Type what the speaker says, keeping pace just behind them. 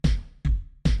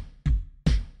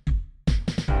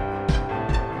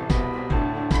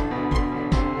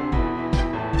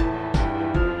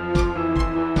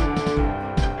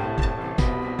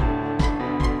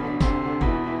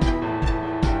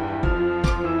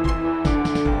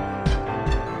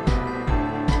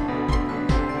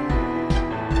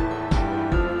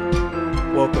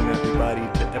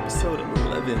episode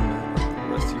 11 of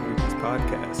Rusty Ruby's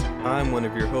podcast. I'm one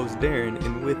of your hosts, Darren,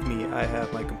 and with me I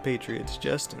have my compatriots,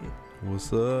 Justin.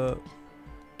 What's up?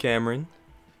 Cameron.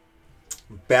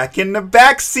 Back in the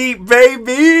backseat,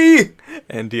 baby!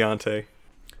 And Deontay.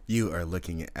 You are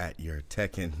looking at your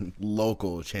Tekken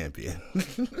local champion.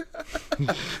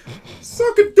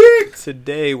 Suck a dick!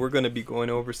 Today we're going to be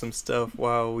going over some stuff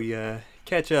while we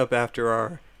catch up after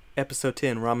our episode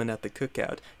 10 Ramen at the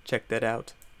Cookout. Check that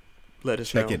out. Let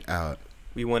us know. Check it out.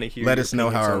 We want to hear Let your us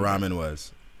know how our opinions ramen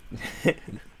was.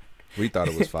 We thought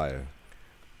it was fire.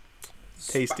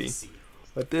 Tasty. Spicy.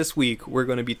 But this week, we're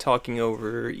going to be talking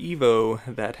over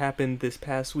EVO that happened this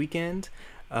past weekend.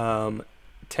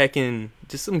 Tekken,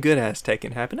 just some good-ass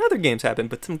Tekken happened. Other games happened,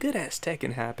 but some good-ass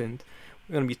Tekken happened.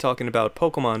 We're going to be talking about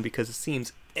Pokemon because it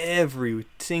seems every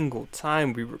single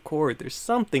time we record, there's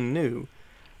something new.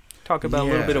 Talk about a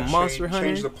little bit of Monster Hunter.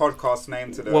 Change the podcast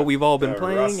name to the what we've all been the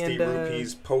playing, Rusty and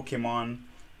Rupees Pokemon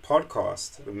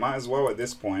podcast. We might as well at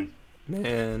this point.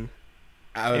 Man.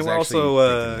 I was And we're actually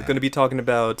also thinking going to be talking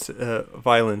about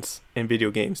violence in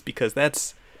video games because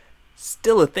that's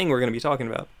still a thing we're going to be talking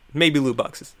about. Maybe loot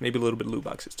boxes. Maybe a little bit of loot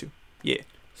boxes too. Yeah.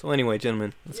 So anyway,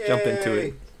 gentlemen, let's jump into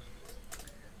it.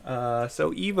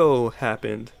 So EVO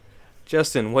happened.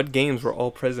 Justin, what games were all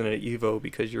present at EVO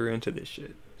because you're into this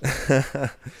shit?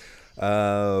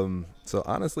 So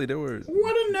honestly, there were.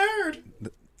 What a nerd!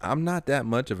 I'm not that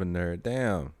much of a nerd.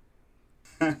 Damn.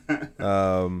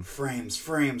 Frames.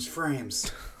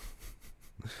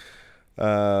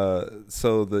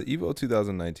 So the EVO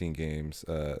 2019 games,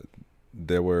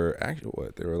 there were actually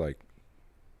There were like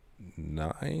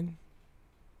 9.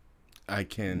 I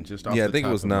can just off Yeah, I the think it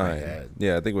top was of my 9. head.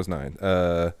 Yeah, I think it was 9.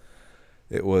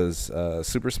 It was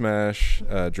Super Smash,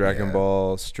 Dragon Yeah.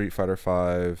 Ball, Street Fighter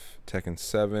 5, Tekken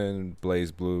 7,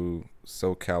 Blaze Blue,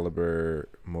 Soul Calibur,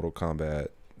 Mortal Kombat,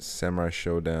 Samurai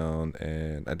Showdown,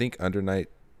 and I think Under Night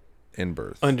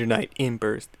In-Birth. Under Night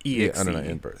In-Birth, EXE. Yeah, Under Night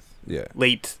In-Birth. Yeah.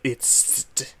 Late, it's...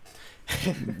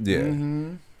 Yeah.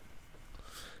 Mm-hmm.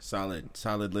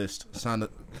 Solid list. Solid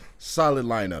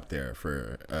lineup there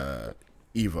for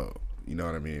Evo. You know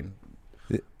what I mean?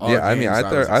 All Yeah, I mean, games I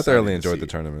I was thoroughly excited to enjoyed the see.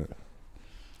 tournament.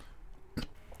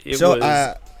 It So,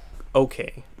 was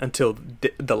okay until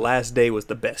the last day was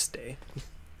the best day.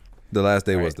 The last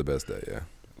day Right. was the best day, yeah.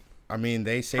 I mean,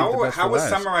 they saved the How best for was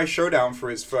last. Samurai Showdown for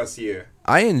its first year?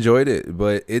 I enjoyed it,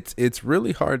 but it's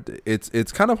really hard.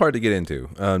 It's kind of hard to get into,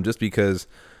 just because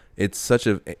it's such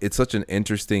an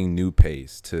interesting new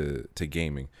pace to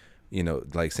gaming. You know,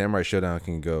 like Samurai Showdown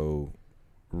can go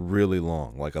really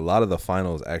long. Like a lot of the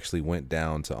finals actually went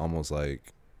down to almost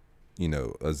like, you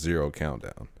know, a 0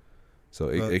 countdown. So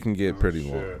it can get pretty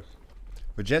long.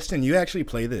 But Justin, you actually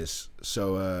play this,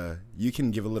 so you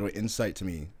can give a little insight to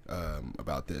me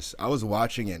about this. I was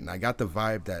watching it, and I got the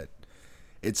vibe that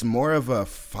it's more of a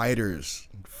fighter's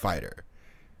fighter,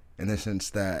 in the sense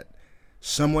that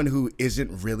someone who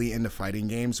isn't really into fighting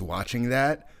games watching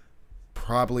that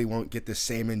probably won't get the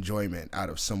same enjoyment out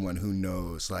of someone who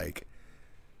knows, like,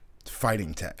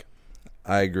 fighting tech.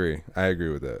 I agree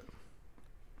with that.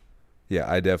 Yeah,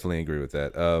 I definitely agree with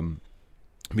that.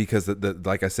 Because the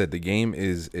like I said, the game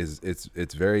is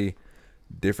it's very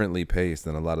differently paced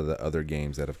than a lot of the other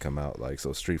games that have come out. Like,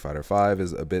 so Street Fighter 5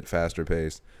 is a bit faster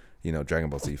paced. You know, Dragon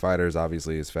Ball Z Fighters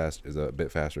obviously is a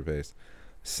bit faster paced.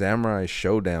 Samurai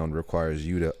Showdown requires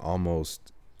you to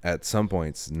almost at some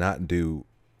points not do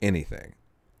anything,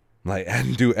 like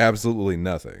and do absolutely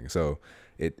nothing. So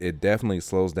it definitely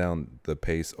slows down the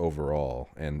pace overall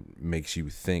and makes you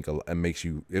think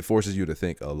it forces you to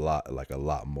think a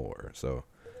lot more. So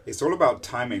It's all about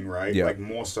timing, right? Yeah. Like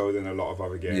more so than a lot of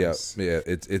other games. yeah,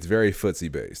 it's very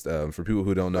footsie based. For people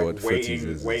who don't know Like what footsies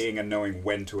is, waiting and knowing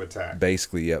when to attack.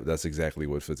 basically, yep, that's exactly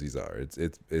what footsies are.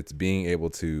 It's being able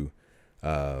to,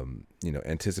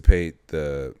 anticipate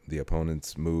the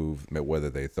opponent's move, whether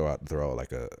they throw out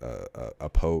like a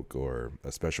poke or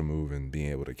a special move, and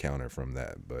being able to counter from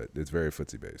that. But it's very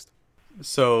footsie based.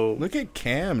 So Look at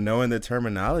Cam knowing the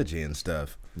terminology and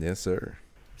stuff. Yes, sir.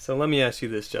 So let me ask you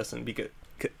this, Justin, because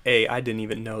I didn't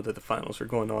even know that the finals were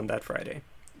going on that Friday.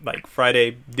 Like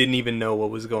Friday, didn't even know what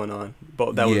was going on.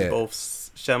 Was both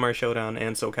Samurai Showdown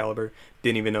and Soul Calibur.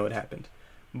 Didn't even know it happened.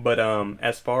 But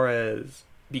as far as,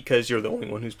 because you're the only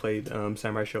one who's played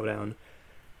Samurai Showdown,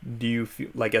 do you feel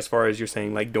like, as far as you're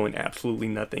saying, like doing absolutely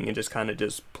nothing and just kind of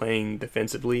just playing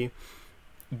defensively,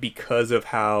 because of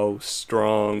how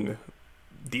strong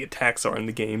the attacks are in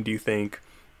the game, do you think?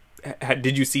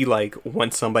 Did you see, like,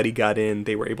 once somebody got in,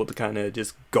 they were able to kind of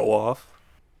just go off?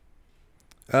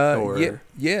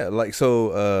 Yeah. Like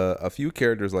so, a few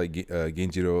characters like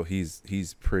Genjiro,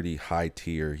 he's pretty high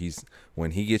tier.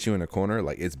 When he gets you in a corner,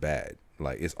 like it's bad,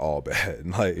 like it's all bad.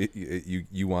 Like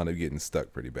you wind up getting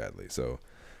stuck pretty badly. So,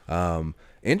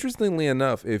 interestingly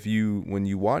enough, when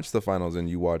you watch the finals and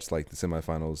you watch like the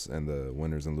semifinals and the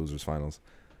winners and losers finals,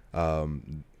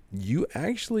 you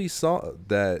actually saw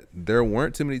that there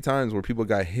weren't too many times where people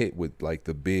got hit with like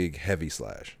the big heavy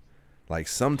slash. Like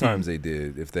sometimes they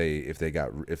did if they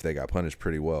got punished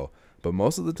pretty well, but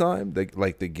most of the time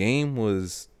the game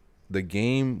was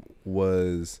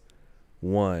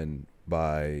won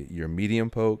by your medium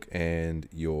poke and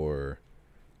your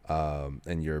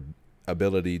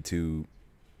ability to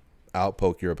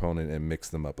outpoke your opponent and mix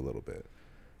them up a little bit.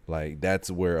 Like that's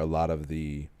where a lot of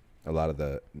the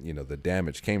the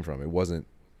damage came from. It wasn't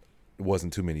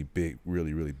too many big,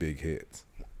 really, really big hits.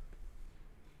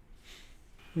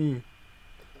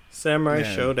 Samurai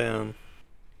Showdown.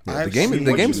 Yeah, the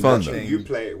game's fun though. You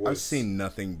play it. I've seen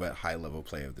nothing but high level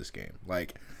play of this game.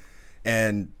 Like,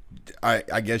 and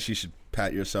I guess you should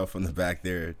pat yourself on the back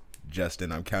there,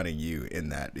 Justin. I'm counting you in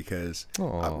that because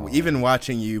even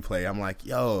watching you play, I'm like,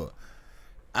 yo,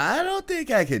 I don't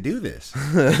think I could do this.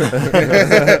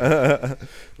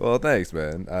 Well, thanks,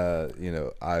 man.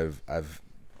 I've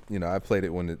I played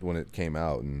it when it came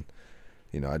out, and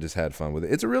I just had fun with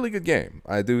it. It's a really good game.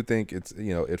 I do think it's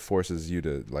it forces you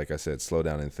to, like I said, slow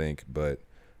down and think. But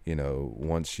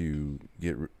once you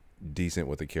get decent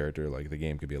with the character, like the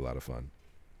game could be a lot of fun.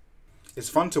 It's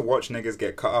fun to watch niggas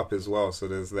get cut up as well, so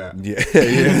there's that. Yeah.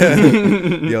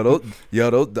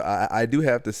 I do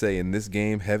have to say, in this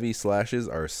game, heavy slashes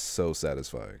are so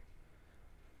satisfying.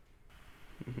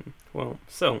 Well,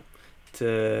 so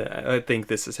I think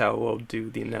this is how we'll do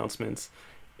the announcements.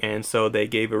 And so they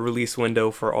gave a release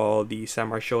window for all the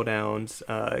Samurai Showdown's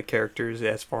characters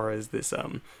as far as this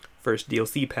first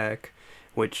DLC pack,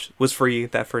 which was free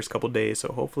that first couple days.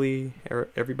 So hopefully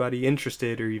everybody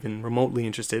interested or even remotely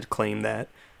interested claim that,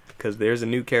 because there's a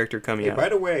new character coming out. By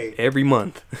the way, every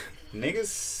month.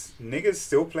 niggas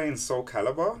still playing Soul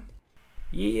Calibur?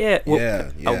 Yeah. Well,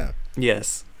 yeah. Oh,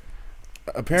 yes.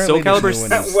 Apparently, Soul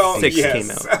Calibur 6 came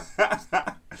out.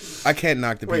 I can't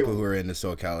knock the people who are into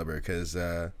Soul Calibur because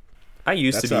I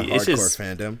used to be. It's a hardcore just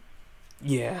fandom.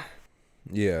 Yeah.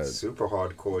 Yeah. Super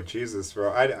hardcore. Jesus,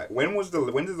 bro. When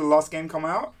did the last game come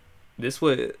out?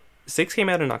 6 came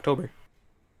out in October.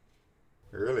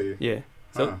 Really? Yeah.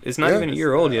 So it's not even a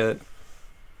year old yet.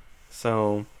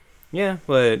 So, yeah,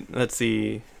 but let's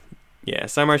see. Yeah,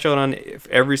 Samurai Showdown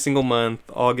every single month,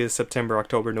 August, September,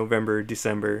 October, November,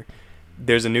 December.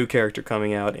 There's a new character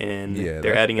coming out, and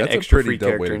they're adding an extra free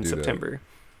character in September. That.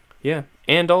 Yeah,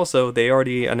 and also they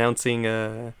already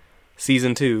announcing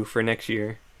season 2 for next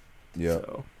year. Yeah.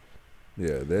 So,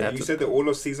 yeah. You said that all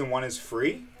of season 1 is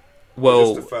free?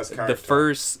 Well, the first character? The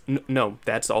first no,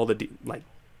 that's all the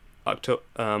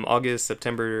August,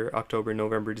 September, October,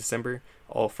 November, December,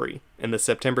 all free, and the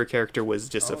September character was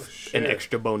just an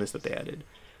extra bonus that they added.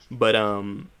 But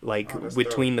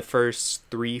between the first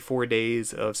 3-4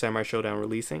 days of Samurai Showdown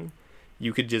releasing,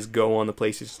 you could just go on the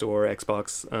PlayStation Store,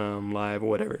 Xbox Live, or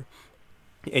whatever,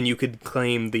 and you could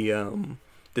claim the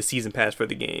season pass for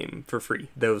the game for free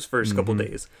those first couple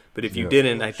days. But if you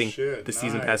didn't, I think the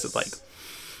season pass is like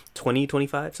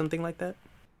 $20-$25, something like that.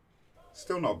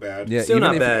 Still not bad. Yeah, still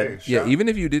not bad. Yeah, even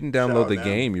if you didn't download the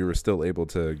game, you were still able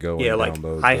to go and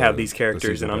download. I have these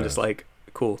characters, and I'm just like,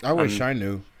 cool. I wish I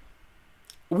knew.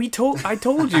 I told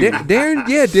you.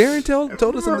 Darren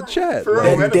told us in the chat.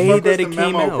 The day that it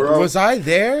came out. Bro. Was I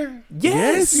there?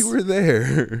 Yes, you were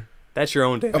there. That's your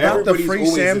own day. About the free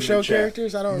Sam Show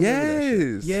characters? I don't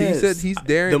remember that shit. Yes. He said he's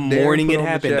Darren. The morning Darren it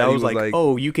happened, I was like,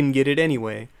 oh, you can get it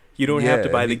anyway. You don't have to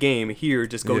buy the game. Here,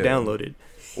 just go download it.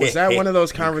 Was that one of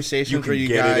those conversations where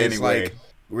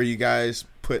you guys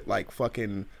put like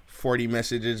fucking 40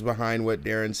 messages behind what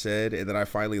Darren said, and then I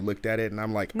finally looked at it and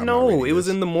I'm like, no, it was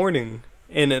in the morning,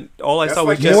 and all I saw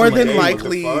was more than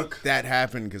likely that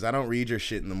happened because I don't read your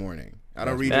shit in the morning. I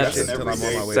don't read your shit until I'm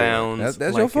on my way. Sounds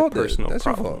that's like your fault. That's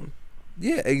your fault.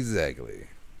 Yeah, exactly.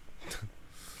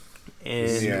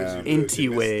 And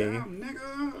Anyway.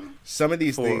 Some of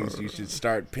these things you should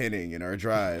start pinning in our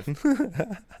drive.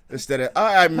 Instead of,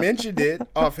 I mentioned it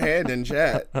offhand in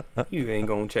chat. You ain't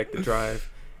gonna check the drive.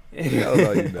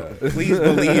 No, you not. Please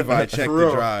believe I checked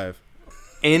the drive.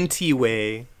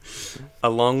 Anyway,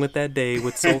 along with that day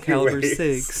with Soul Calibur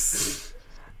 6,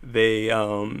 they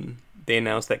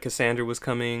announced that Cassandra was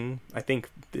coming, I think,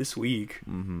 this week.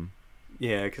 Mm-hmm.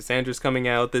 Yeah, Cassandra's coming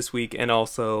out this week, and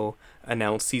also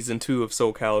announced season 2 of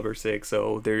Soul Calibur 6.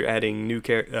 So they're adding new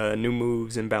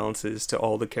moves and balances to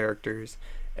all the characters,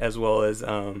 as well as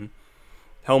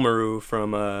Helmaru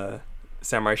from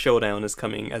Samurai Showdown is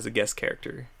coming as a guest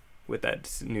character with that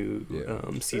new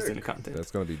season of content. That's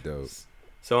gonna be dope.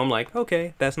 So I'm like,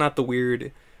 okay, that's not the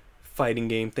weird fighting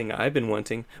game thing I've been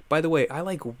wanting. By the way, I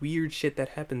like weird shit that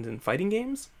happens in fighting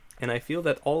games, and I feel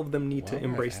that all of them need to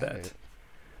embrace that.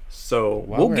 So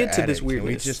we'll get to this weirdness.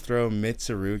 Can we just throw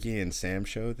Mitsurugi and Sam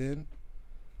Show then?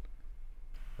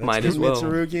 Might as well.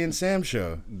 Mitsurugi and Sam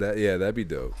Show. That'd be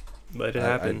dope. Let it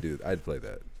happen. I'd play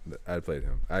that. I'd play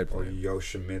him. Or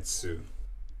Yoshimitsu.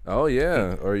 Oh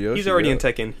yeah, or Yoshi. He's already in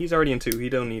Tekken. He's already in 2. He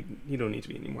don't need to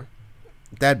be anymore.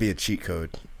 That'd be a cheat code.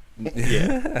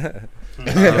 Yeah.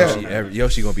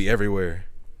 Yoshi gonna be everywhere.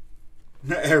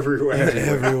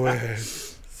 Everywhere.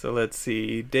 So let's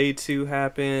see. Day 2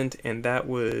 happened, and that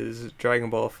was Dragon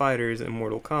Ball FighterZ and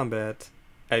Mortal Kombat.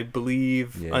 I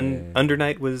believe Under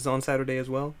Night was on Saturday as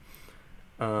well.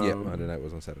 Under Night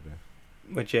was on Saturday.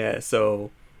 But yeah,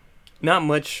 so not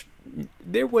much.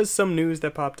 There was some news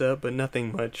that popped up, but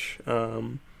nothing much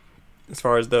as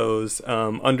far as those.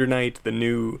 Under Night, the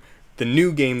new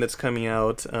game that's coming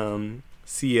out,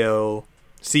 CL-R,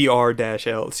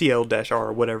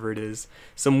 whatever it is,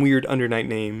 some weird Under Night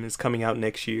name is coming out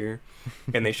next year,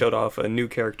 and they showed off a new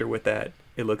character with that.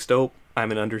 It looks dope.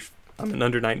 I'm an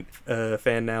Under Night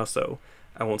fan now, so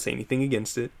I won't say anything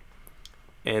against it.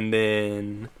 And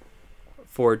then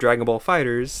for Dragon Ball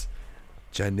FighterZ,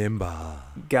 Janemba.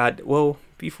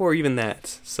 Before even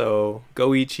that, so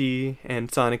Goichi and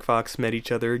Sonic Fox met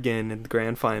each other again in the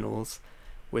grand finals,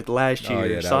 with last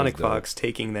year Sonic Fox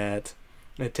taking the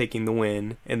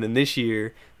win, and then this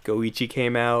year Goichi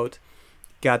came out,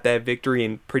 got that victory,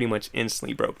 and pretty much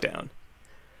instantly broke down.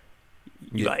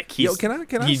 Can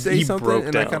I say something? Broke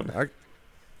and down.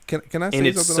 Can I say and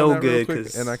it's something so on that good real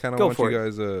quick? And I kind of want you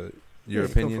guys your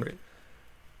opinion. Go for it.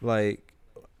 Like,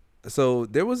 so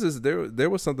there was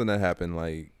something that happened,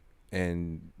 like,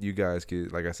 and you guys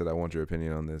could, like I said, I want your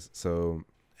opinion on this. So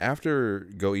after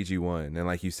Goichi won, and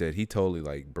like you said, he totally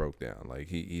like broke down. Like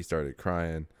he started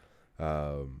crying.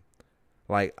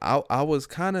 Like I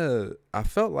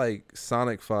felt like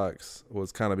Sonic Fox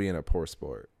was kind of being a poor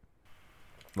sport.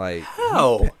 Like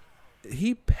how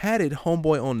he patted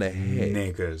homeboy on the head.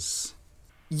 Niggas.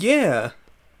 Yeah,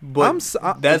 but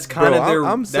that's kind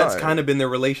of been their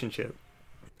relationship.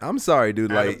 I'm sorry,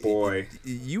 dude. Atta like boy.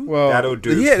 That'll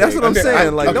do. Yeah, that's what I'm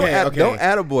saying. Like, don't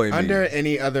attaboy me.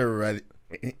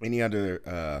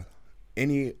 Under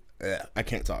I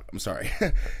can't talk. I'm sorry.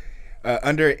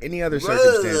 Under any other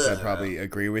circumstance, I'd probably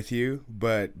agree with you.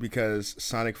 But because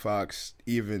Sonic Fox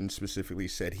even specifically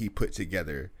said he put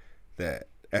together that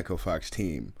Echo Fox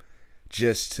team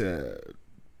just to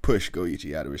push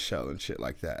Goichi out of his shell and shit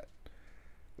like that.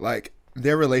 Like,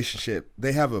 their relationship,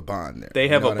 they have a bond there. They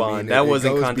have a bond. That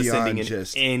wasn't condescending in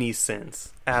any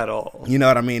sense at all. You know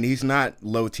what I mean? He's not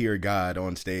low tier God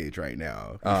on stage right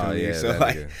now. Oh, yeah. So,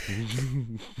 like,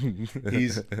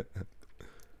 he's...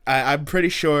 I'm pretty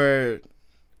sure...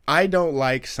 I don't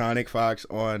like Sonic Fox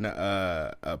on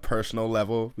a personal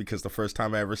level because the first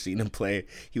time I ever seen him play,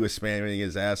 he was spamming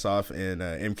his ass off in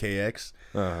MKX.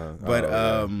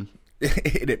 But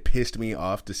it pissed me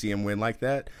off to see him win like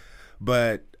that.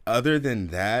 But other than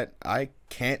that, I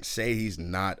can't say he's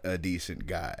not a decent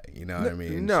guy. You know what I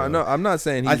mean? No, I'm not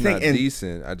saying he's not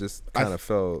decent. I just kind of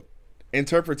felt...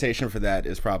 Interpretation for that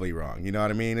is probably wrong. You know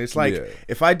what I mean? It's like,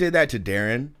 if I did that to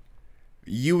Darren,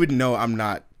 you would know I'm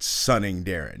not sunning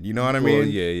Darren. You know what I mean?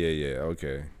 Yeah.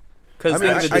 Okay. Because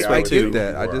I get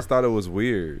that. I just thought it was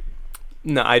weird.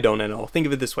 No, I don't at all. Think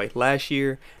of it this way. Last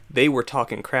year, they were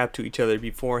talking crap to each other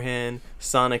beforehand.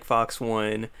 Sonic Fox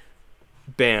won.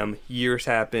 Bam. Years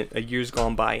happened. A year's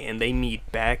gone by, and they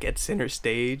meet back at center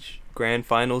stage, grand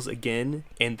finals again,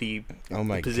 and the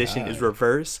position is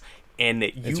reversed. And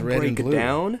you break it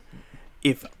down.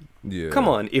 Come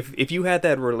on, if you had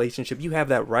that relationship, you have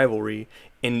that rivalry,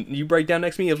 and you break down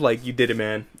next to me, it's like, you did it,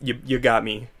 man. You got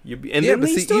me.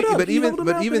 But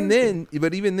even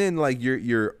then, like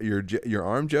your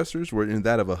arm gestures were in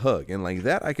that of a hug, and like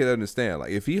that I could understand. Like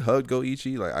if he hugged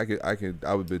Goichi, like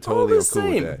I would be totally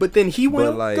cool with that. But then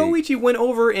Goichi went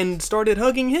over and started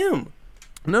hugging him.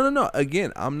 No.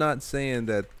 Again, I'm not saying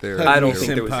that there. I don't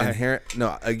think there was inherent.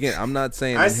 No, again, I'm not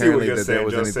saying I see what inherently you're that saying, there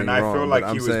was Justin. anything I wrong. feel like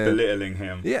he was belittling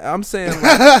him. Yeah, I'm saying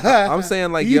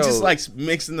like he yo, just likes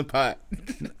mixing the pot.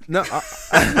 No,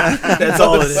 that's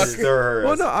all it is.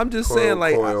 Well, no, I'm just saying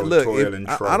like, look,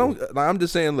 I don't. Like, I'm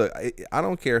just saying, look, I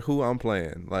don't care who I'm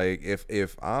playing. Like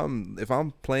if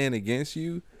I'm playing against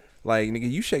you, Like, nigga,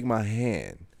 you shake my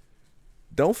hand.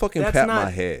 Don't fucking That's pat not- my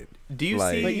head. Do you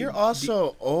Like- see? But you're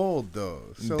also old though.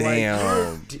 So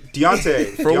Damn.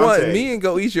 Deontay. For what? Deontay. Me and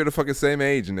Goichi are the fucking same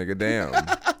age, nigga. Damn.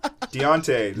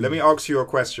 Deontay, let me ask you a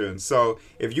question. So,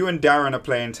 if you and Darren are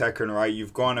playing Tekken, right,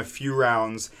 you've gone a few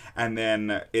rounds, and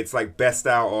then it's like best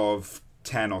out of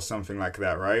 10 or something like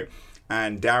that, right?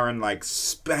 And Darren, like,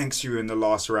 spanks you in the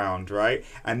last round, right?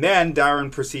 And then Darren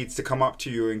proceeds to come up to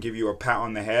you and give you a pat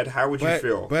on the head. How would you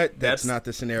feel? But that's not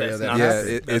the scenario that not-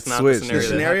 happened. that's it not switched. The that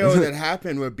scenario happened. that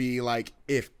happened would be like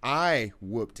if I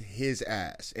whooped his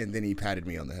ass and then he patted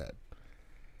me on the head.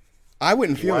 I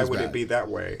wouldn't feel Why as would bad. it be that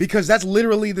way? Because that's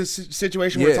literally the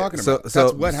situation we're talking about.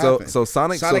 That's what happened. So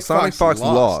Sonic Fox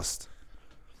lost.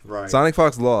 Right. Sonic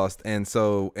Fox lost, and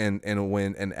so and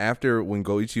after when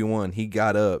Goichi won, he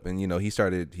got up and he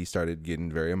started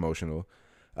getting very emotional,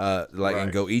 and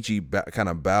Right. Goichi kind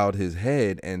of bowed his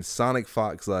head, and Sonic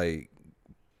Fox like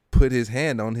put his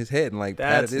hand on his head and like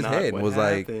patted That's his not head what and was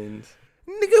happened.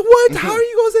 like, "Nigga, what? How are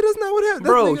you gonna say that's not what happened,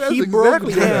 Bro, That's he exactly broke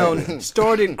what down, happened.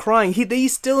 started crying.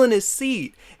 He's still in his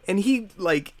seat, and he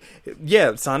like,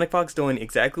 yeah, Sonic Fox doing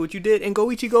exactly what you did, and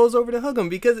Goichi goes over to hug him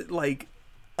because like,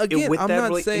 Again, I'm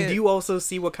not and saying. do you also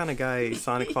see what kind of guy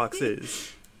Sonic Fox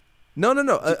is? No.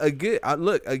 Again,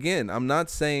 look, again, I'm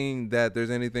not saying that there's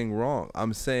anything wrong.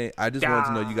 I'm saying I just wanted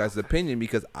to know you guys' opinion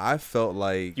because I felt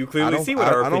like You clearly see what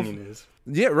our opinion is.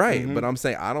 Yeah, right. But I'm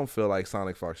saying I don't feel like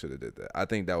Sonic Fox should have did that. I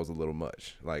think that was a little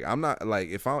much. Like I'm not like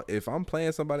if I'm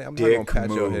playing somebody, I'm not Dick gonna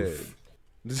pat your move. head.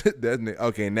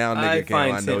 Okay, now I nigga came.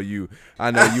 I find know him- you. I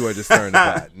know you are just stirring the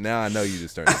pot. Now I know you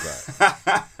just stirring the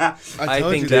pot. I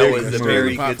told think you that they was were a stirring very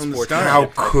the pot good from the sports. start. How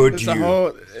could It's you? a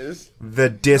whole. It's, The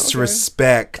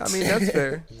disrespect. I mean that's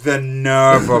fair. The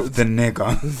nerve of the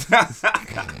nigga.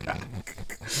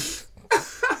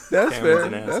 That's Cameron's fair.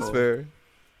 an That's asshole. fair.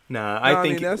 Nah, I I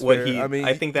mean, think that's what fair. he. I mean-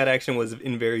 I think that action was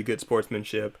in very good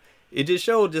sportsmanship. It just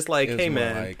showed, just like, It was hey more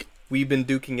man, like- we've been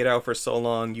duking it out for so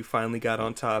long. You finally got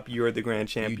on top. You're the grand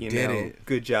champion did now. it.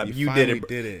 Good job. You You did finally it.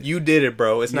 did it. You did it,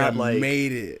 bro. It's you not like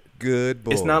made it. Good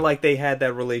boy. it's not like they had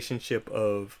that relationship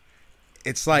of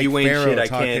It's like You ain't Pharaoh shit, I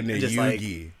talking can't- to just like-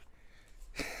 Yugi.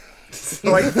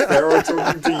 Like Pharaoh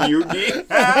talking to Yugi.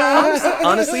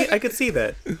 honestly, I could see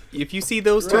that. If you see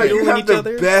those two Bro, you dueling have each the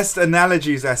other, best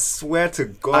analogies. I swear to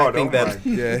God. I think oh that's-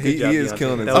 my- Yeah, Good he job, is Deontay.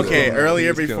 killing it. That was Okay, cool. earlier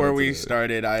He's killing before it we today.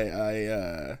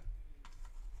 started,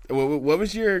 what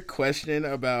was your question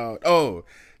about? Oh,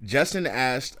 Justin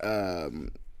asked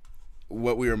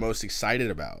what we were most excited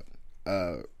about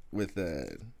with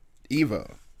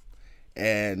Evo,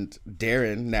 and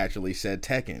Darren naturally said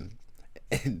Tekken,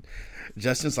 and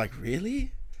Justin's like,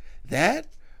 really? That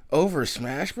over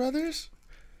Smash Brothers?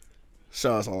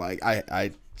 So I was all like,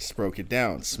 I just broke it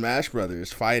down. Smash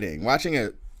Brothers fighting,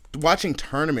 watching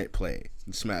tournament play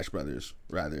in Smash Brothers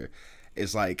rather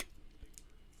is like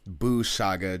Boo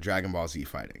Saga Dragon Ball Z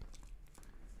fighting,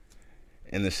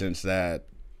 in the sense that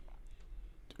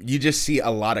you just see a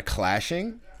lot of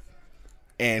clashing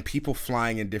and people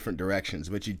flying in different directions,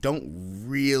 but you don't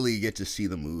really get to see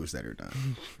the moves that are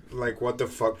done. Like, what the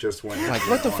fuck just went? Like,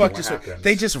 what the on? fuck What just happened?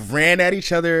 they just ran at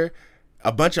each other,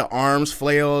 a bunch of arms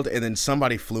flailed, and then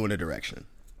somebody flew in a direction.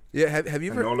 Yeah, have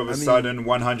you ever? And all of a I mean, sudden,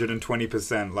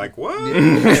 120%. Like, what?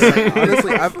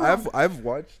 honestly,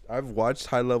 I've watched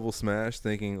high level Smash,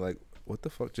 thinking like, what the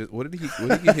fuck? What did he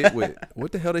get hit with?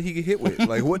 What the hell did he get hit with?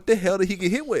 Like, what the hell did he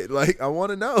get hit with? Like, I want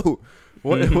to know.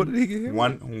 What did he get hit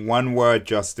with? One word,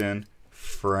 Justin.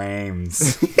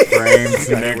 Frames. Frames,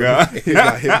 nigga. He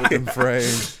got hit with them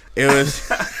frames. It was,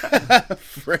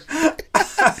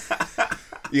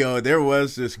 yo, there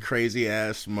was this crazy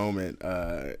ass moment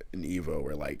in Evo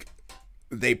where like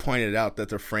they pointed out that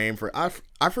the frame for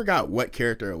I forgot what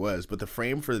character it was, but the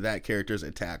frame for that character's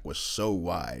attack was so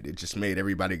wide it just made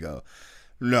everybody go,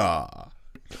 nah.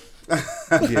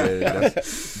 Yeah,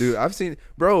 dude, I've seen,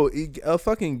 bro,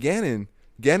 fucking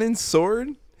Ganon's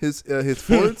sword, his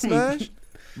forward smash,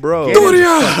 bro,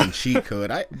 Ganon's fucking cheat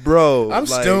code. bro. I'm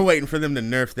like, still waiting for them to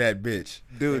nerf that bitch.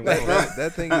 dude.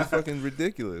 That thing is fucking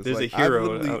ridiculous. There's a Like, hero I've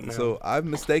literally- out now. So I've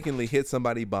mistakenly hit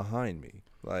somebody behind me.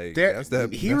 Like Hero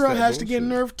that's has to get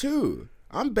bullshit. nerfed too.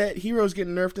 I'm bet Hero's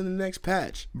getting nerfed in the next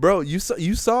patch. Bro, you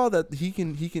saw that he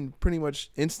can pretty much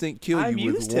instant kill I've you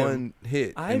with used him. one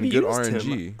hit I've and good used RNG.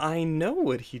 him. I know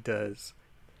what he does.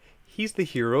 He's the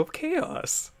hero of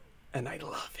chaos, and I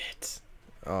love it.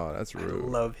 Oh, that's I rude.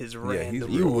 love his Yeah, random. he's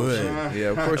rude. You would. Yeah,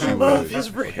 of course I you love would. his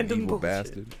Fucking random evil bullshit.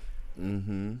 bastard.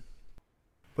 Mm-hmm.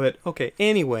 But okay,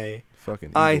 anyway, Fucking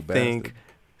evil I bastard. think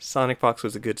Sonic Fox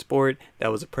was a good sport.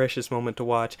 That was a precious moment to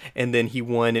watch, and then he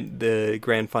won the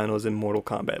grand finals in Mortal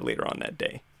Kombat later on that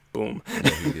day. Boom. Yeah,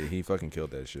 he did. He fucking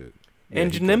killed that shit. Yeah,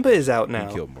 And he Janemba killed is out He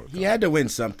now. killed Mortal He had to win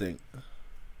something.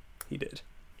 He did.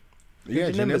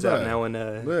 Yeah, Janemba's Janemba. out now in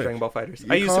Look, Dragon Ball Fighters. you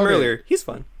I used him called it. earlier. He's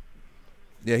fun.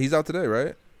 Yeah, he's out today,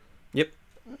 right?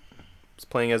 He's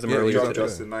playing as him Yeah, earlier he's Good out job, today.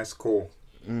 Justin. Nice call.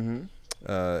 Mm-hmm.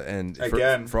 And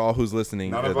Again, for all who's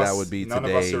listening, none of that us- would be none of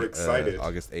today, us are excited.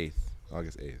 August 8th.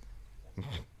 August 8th.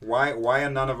 Why are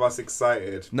none of us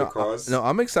excited? No, Because no,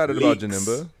 I'm excited about leaks.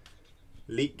 Janemba.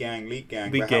 Leak gang. Leak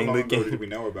But gang, how long leak ago gang. did we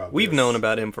know about We've this? known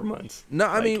about him for months. No,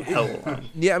 I Like, mean, hell long.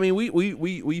 yeah, I mean,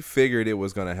 we figured it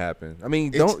was gonna happen. I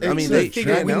mean, It's they a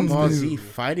Dragon announced Ball it. Z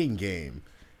fighting game.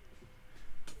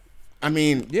 I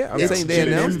mean, Yeah, I'm Yeah, saying they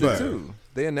announced Janemba. it too.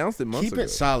 They announced it months Keep ago. it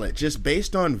solid, just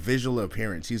based on visual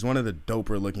appearance. He's one of the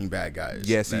doper looking bad guys.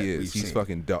 Yes, that he is. we've He's seen.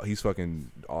 fucking dope. He's fucking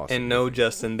awesome. And no,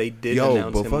 Justin, they did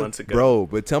announce him months ago. bro,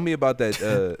 but tell me about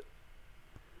that.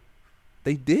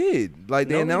 They did. Like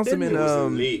they No, they announced him in didn't. It was a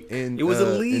leak. in It was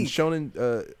a in leak.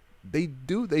 Shonen. They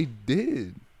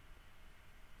did.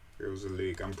 It was a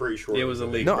leak. I'm pretty sure It was a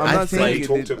leak. No, I'm I not think- saying We it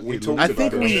talked, did- we it- talked I about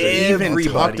think it. we Everybody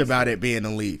even talked said about it being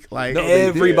a leak. Like No, they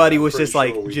did. Everybody I'm was pretty just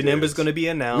like, sure we Janemba's did. going to be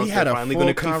announced. we had They're a finally full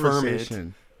going to confirm it.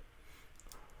 conversation.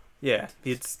 Yeah,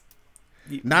 it's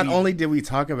Not we- only did we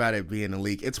talk about it being a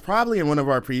leak, it's probably in one of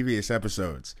our previous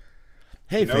episodes.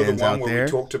 Hey, You know the fans one out where there,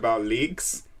 we talked about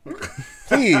leaks?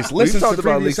 please listen talked to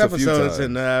about previous leaks a few episodes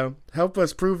times. and help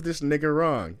us prove this nigga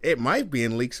wrong. It might be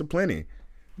in leaks aplenty.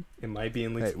 it might be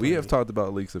in leaks. Hey, we have talked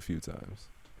about leaks a few times.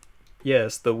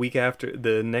 Yes, the week after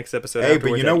the next episode. Hey, but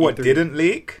afterwards you know at what E3. didn't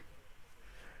leak?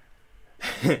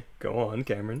 Go on,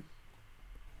 Cameron.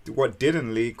 What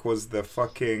didn't leak was the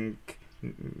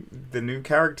new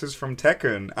characters from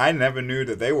Tekken. I never knew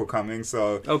that they were coming,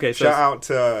 so Okay, so shout out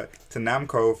to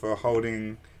Namco for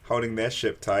holding their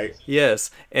ship tight.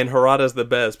 yes, and Harada's the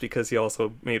best because he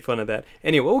also made fun of that.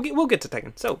 Anyway, we'll get to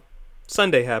Tekken. So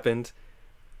Sunday happened.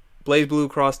 Blaze Blue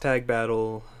cross tag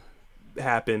battle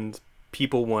happened.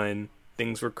 People won.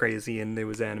 Things were crazy, and there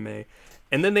was anime.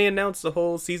 And then they announced the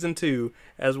whole season 2,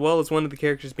 as well as one of the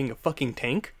characters being a fucking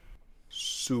tank.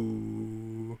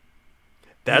 So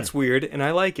that's weird, and I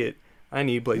like it. I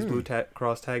need Blaze Blue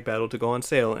cross tag battle to go on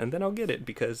sale, and then I'll get it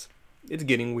because it's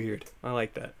getting weird. I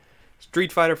like that.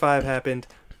 Street Fighter 5 happened.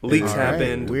 Leaks All right,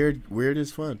 happened. Weird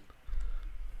is fun.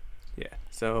 Yeah.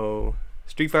 So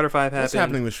Street Fighter 5 happened. What's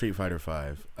happening with Street Fighter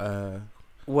 5?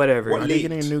 Whatever. What Are they leaked?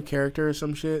 getting a new character or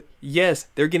some shit? Yes,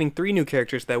 they're getting 3 new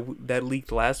characters that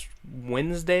leaked last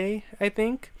Wednesday, I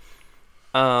think.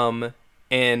 And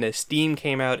Steam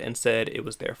came out and said it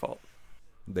was their fault.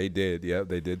 They did. Yeah,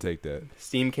 they did take that.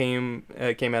 Steam came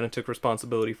out and took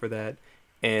responsibility for that.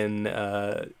 And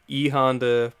E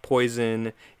Honda,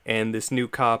 Poison, and this new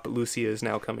cop Lucia is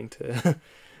now coming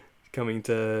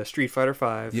to Street Fighter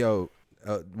 5. Yo,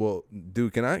 well,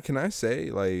 dude, can I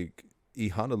say like E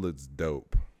Honda looks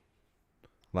dope.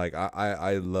 Like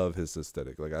I love his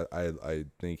aesthetic. Like I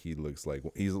think he looks like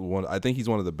he's one. I think he's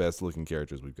one of the best looking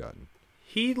characters we've gotten.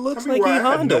 He looks Tell me like why E I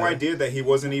had Honda. no idea that he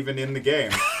wasn't even in the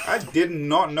game. I did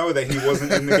not know that he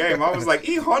wasn't in the game. I was like,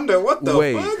 E Honda, what the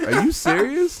Wait, fuck? are you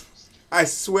serious? I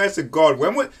swear to God,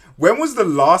 when was the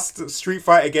last Street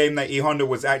Fighter game that E Honda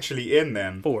was actually in?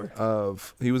 Then 4.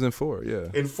 He was in 4, yeah.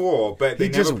 in 4, but they He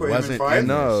never just put him in wasn't 5. in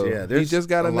No, this. Yeah, he there's just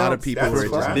got a lot of announced. people That's who are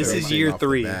just random. This is missing year off the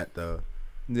 3. bat, though.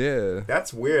 Yeah.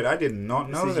 That's weird. I did not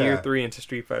This know is that. year 3 into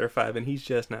Street Fighter 5, and he's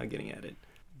just now getting at it.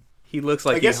 He looks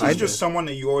like I guess E he's Honda. just someone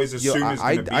that you always Yo, assume is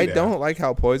going to be I there. don't like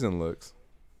how Poison looks.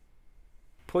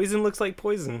 Poison looks like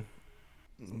Poison.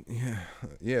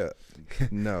 Yeah.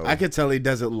 No. I could tell he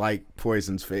doesn't like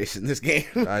Poison's face in this game.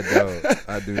 I don't.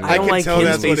 I do not. I don't can like tell his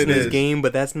that's what face in it this is. game,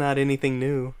 but that's not anything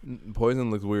new. Poison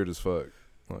looks weird as fuck.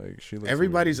 Like she looks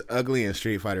Everybody's ugly in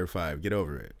Street Fighter 5. Get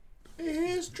over it.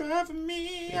 It's driving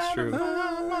me It's out true. of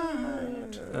my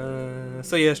mind.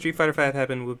 So yeah, Street Fighter 5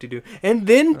 happened, whoop-de-doo. And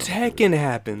then Tekken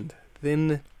happened.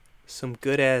 Then some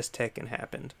good-ass Tekken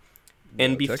happened.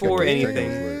 And Tekken before was- anything,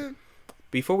 Tekken was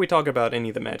before we talk about any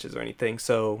of the matches or anything,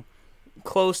 so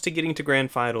close to getting to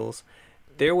grand finals,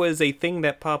 there was a thing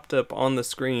that popped up on the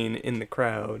screen in the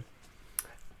crowd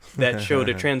that showed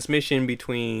a transmission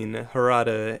between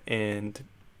Harada and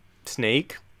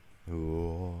Snake.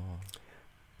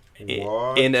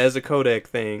 What? And as a codec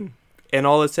thing, and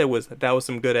all it said was that was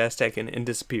some good ass Tekken and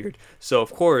disappeared. So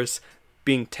of course,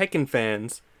 being Tekken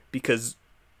fans, because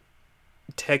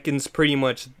Tekken's pretty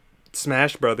much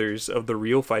Smash Brothers of the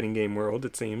real fighting game world,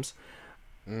 it seems.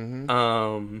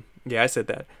 Yeah, I said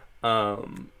that.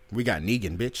 We got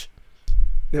Negan, bitch.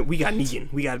 We got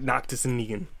Negan. We got Noctis and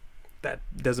Negan. That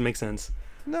doesn't make sense.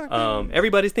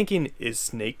 Everybody's thinking, is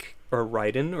Snake or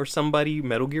Raiden or somebody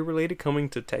Metal Gear related coming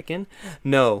to Tekken?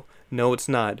 No, it's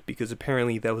not, because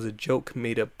apparently that was a joke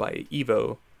made up by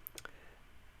Evo.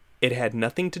 It had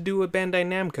nothing to do with Bandai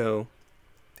Namco.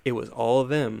 It was all of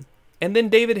them. And then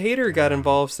David Hayter got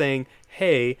involved, saying,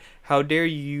 "Hey, how dare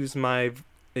you use my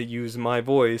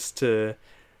voice to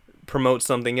promote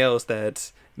something else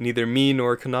that neither me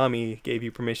nor Konami gave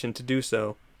you permission to do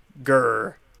so."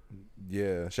 Grr.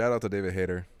 Yeah, shout out to David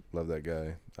Hayter. Love that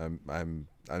guy. I'm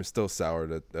still sour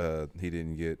that he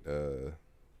didn't get the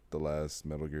last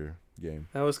Metal Gear game.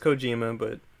 That was Kojima,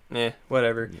 but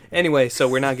whatever. Anyway, so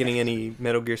we're not getting any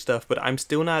Metal Gear stuff, but I'm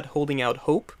still not holding out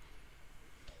hope,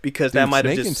 because that might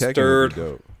have just stirred.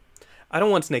 I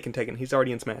don't want Snake and Tekken. He's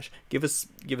already in Smash. Give us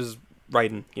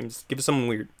Raiden. Give us someone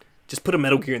weird. Just put a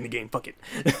Metal Gear in the game. Fuck it.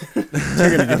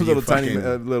 They're gonna give you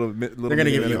They're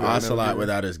gonna give you Ocelot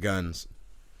without his guns.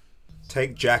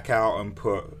 Take Jack out and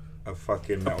put a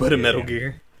fucking Metal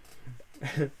Gear.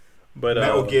 But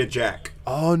Metal Gear Jack.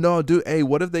 Oh no, dude! Hey,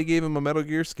 what if they gave him a Metal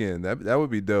Gear skin? That would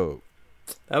be dope.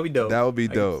 That would be dope. That would be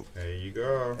dope. There you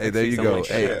go. Hey, there you go. Like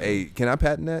Hey, can I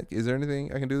patent that? Is there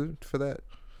anything I can do for that?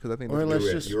 Because I think You're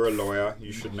a lawyer.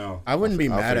 You should know. I wouldn't be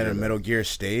mad at a Metal Gear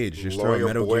stage. Just throw a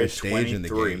Metal Gear stage in the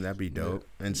 23. game. That'd be dope.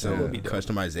 And some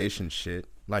customization shit,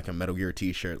 like a Metal Gear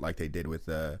T-shirt, like they did with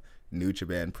New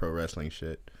Japan Pro Wrestling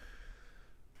shit.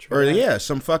 Or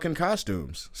some fucking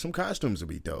costumes. Some costumes would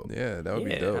be dope. Yeah, that would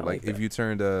be dope. Like if you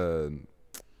turned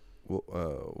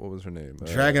what was her name?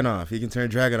 Dragunov. You can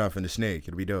turn Dragunov into Snake.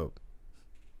 It'd be dope.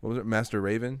 What was it? Master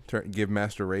Raven. Give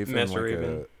Master Raven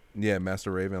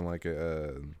Master Raven like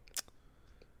a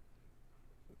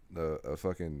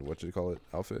fucking what you call it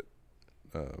outfit.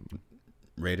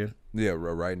 Raiden. Yeah, a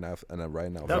Raiden outfit.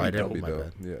 That'd be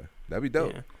dope. Yeah, that'd be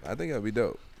dope. Yeah. I think that'd be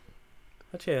dope.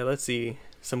 But yeah, let's see.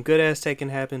 Some good ass Tekken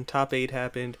happened. Top 8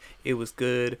 happened. It was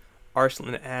good.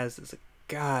 Arslan Az is a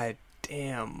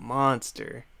goddamn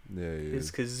monster. Yeah, he His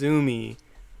is. Kazumi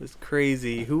was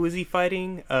crazy. Who was he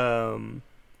fighting?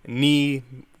 Nii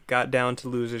got down to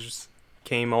losers,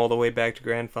 came all the way back to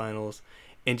grand finals,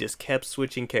 and just kept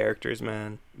switching characters,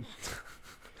 man.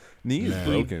 Nii is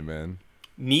broken, man.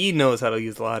 Nii knows how to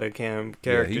use a lot of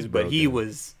characters, but he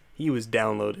was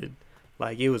downloaded.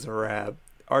 Like, it was a wrap.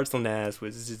 Arslan Az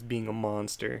was just being a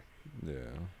monster.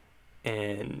 Yeah.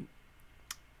 And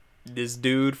this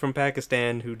dude from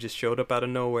Pakistan who just showed up out of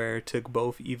nowhere took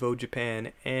both Evo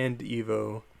Japan and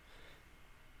Evo.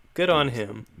 Good on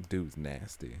him. Dude's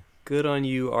nasty. Good on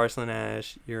you, Arslan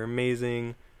Az. You're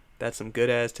amazing. That's some good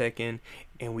ass Tekken.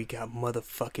 And we got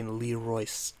motherfucking Leroy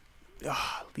Smith.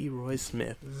 Leroy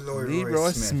Smith.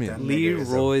 Leroy Smith.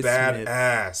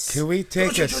 Badass. Can we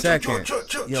take a second?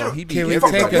 Yo, Can we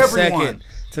take a second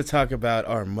to talk about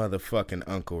our motherfucking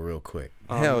uncle real quick?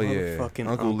 Hell yeah,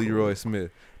 Uncle Leroy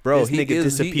Smith, bro. He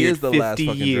is the last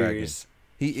fucking dragon.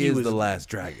 He is the last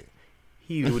dragon.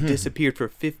 He disappeared for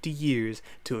 50 years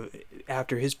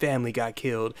after his family got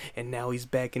killed, and now he's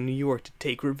back in New York to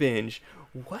take revenge.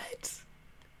 What?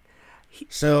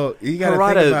 So you gotta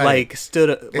Harada think about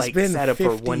it's been sat up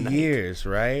for 1 night. years,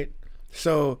 right?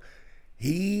 So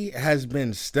he has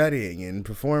been studying and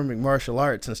performing martial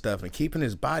arts and stuff and keeping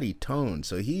his body toned.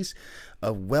 So he's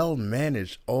a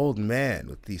well-managed old man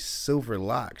with these silver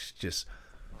locks, just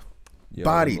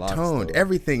body toned. Though.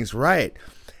 Everything's right.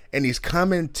 And he's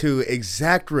coming to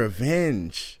exact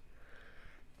revenge.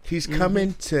 He's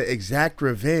coming to exact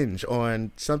revenge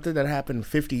on something that happened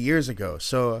 50 years ago.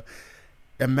 So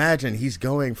imagine he's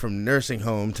going from nursing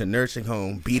home to nursing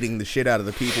home, beating the shit out of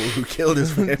the people who killed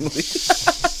his family.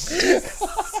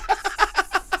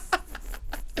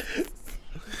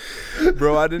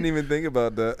 Bro, I didn't even think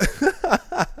about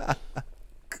that.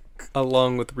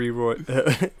 Along with Leroy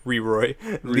Smith.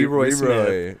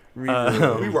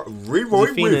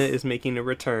 Zafina is making a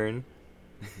return.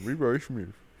 Leroy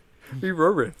Smith.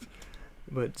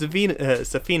 But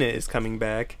Zafina is coming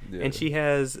back, and she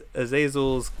has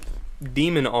Azazel's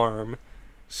demon arm.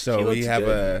 So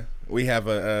we have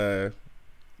a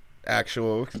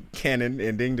actual canon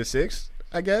ending to 6,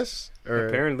 I guess. Or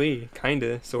apparently,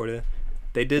 kinda, sorta.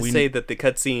 They did say that the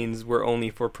cutscenes were only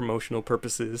for promotional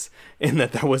purposes, and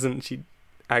that wasn't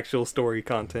actual story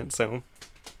content. So,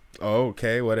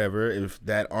 okay, whatever. If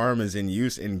that arm is in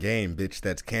use in game, bitch,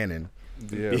 that's canon.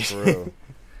 Yeah, for real.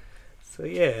 So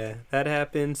yeah, that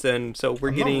happens, and so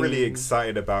I'm not really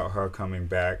excited about her coming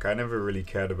back. I never really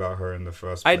cared about her in the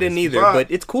first place. I didn't either, but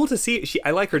it's cool to see.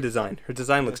 I like her design. Her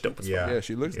design looks dope as well. Yeah,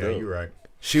 she looks dope. You're right.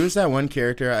 She was that one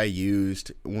character I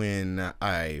used when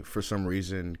I, for some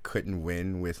reason, couldn't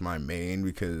win with my main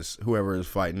because whoever was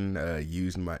fighting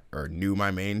knew my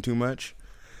main too much.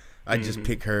 I just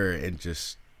pick her and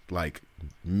just like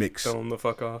mix Tell him the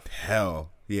fuck off. hell.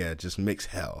 Yeah, just mix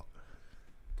hell.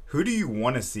 Who do you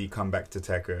want to see come back to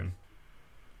Tekken?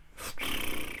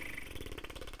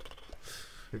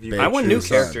 I want new Dusan.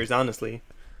 characters, honestly.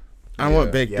 I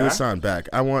want Baek Yeah? Dusan back.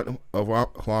 I want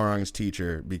Hwoarang's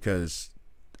teacher because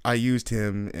I used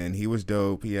him and he was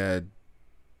dope. He had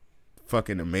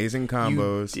fucking amazing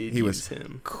combos. You did He use was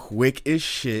him. quick as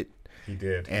shit, He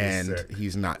did. He was and sick.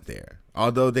 he's not there.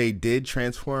 Although they did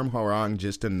transform Hwoarang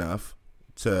just enough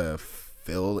to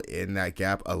fill in that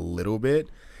gap a little bit,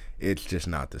 it's just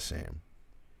not the same.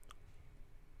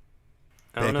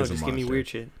 I don't know. Baek is a Just give me monster. weird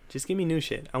shit. Just give me new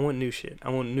shit. I want new shit. I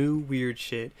want new weird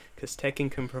shit because Tekken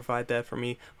can provide that for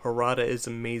me. Harada is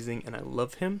amazing and I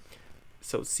love him.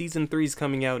 So season 3 is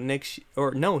coming out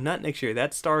not next year.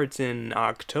 That starts in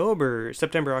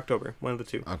September, October. One of the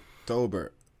two.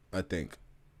 October, I think.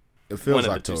 It One feels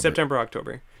of October. the two. September,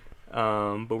 October.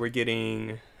 But we're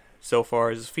getting so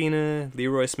far Zafina,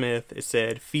 Leroy Smith. It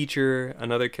said feature,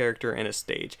 another character, and a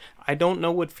stage. I don't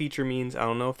know what feature means. I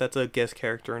don't know if that's a guest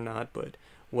character or not, but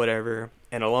whatever.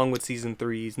 And along with season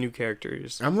 3's new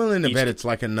characters. I'm willing to Each- bet it's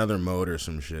like another mode or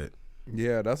some shit.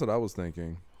 Yeah, that's what I was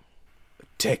thinking.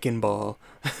 Tekken Ball.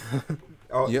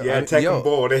 Oh, Yo, yeah, I- Tekken yo.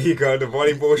 Ball. There you go. The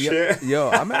volleyball shit.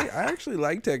 I actually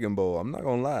like Tekken Ball. I'm not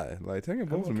gonna lie. Like Tekken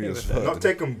Ball for me okay is with that. fun. Not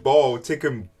Tekken Ball.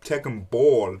 Tekken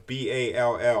Ball.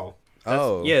 BALL.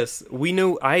 Oh, Yes, we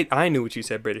knew. I knew what you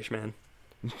said, British man.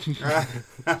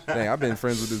 dang! I've been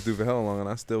friends with this dude for hell long, and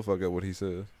I still fuck up what he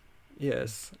says.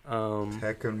 Yes.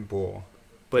 Tekken Ball.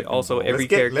 But also Ball. every Let's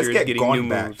get character is getting Gon new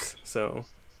back. moves, so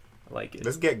I like it.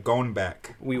 Let's get Gon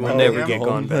back. We will Oh, never yeah. get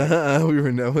Gon back. We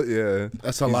were never, yeah.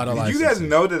 That's a lot of Did licensing. you guys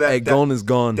know that Hey, Gon is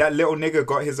gone. that little nigga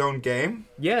got his own game?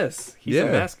 Yes, he's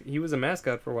Yeah. he was a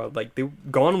mascot for a while. Like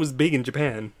Gon was big in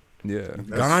Japan. Yeah, That's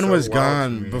Gon so was wild to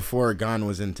gone me. before Gon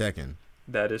was in Tekken.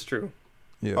 That is true.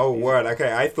 yeah. Oh, word.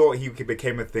 Okay, I thought he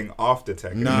became a thing after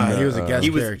Tekken. Nah, he was a guest He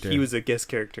was character. he was a guest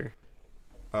character.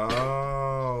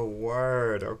 Oh,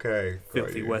 word. Okay. got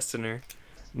Filthy you. Westerner.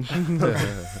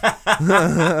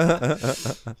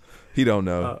 He don't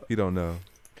know. He don't know.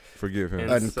 Forgive him.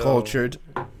 And Uncultured.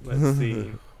 Let's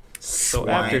see. So Swine.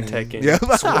 after Tekken, Yeah.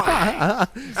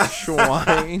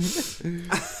 Swine.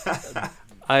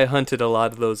 I hunted a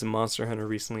lot of those in Monster Hunter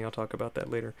recently. I'll talk about that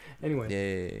later. Anyway,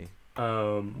 Yay.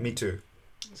 Me too.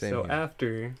 Same so here.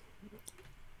 after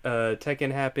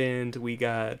Tekken happened, we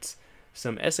got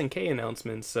some SNK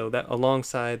announcements. So that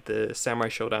alongside the Samurai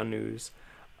Showdown news,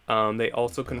 they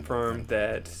also confirmed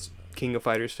that King of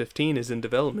Fighters 15 is in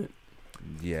development.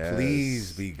 Yes.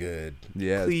 Please be good.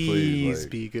 Yes, Please like-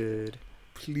 be good.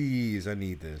 Please, I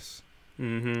need this.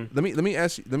 Mm-hmm. Let me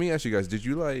ask you guys. Did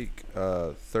you like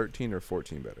 13 or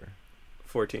 14 better?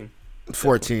 14.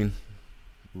 14.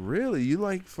 Really? You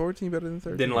like 14 better than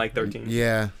 13? Didn't like 13.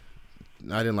 Yeah.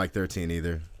 I didn't like 13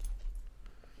 either.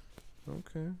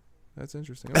 Okay, that's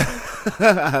interesting.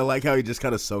 I like how he just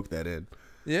kind of soaked that in.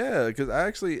 Yeah, because I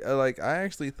actually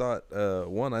thought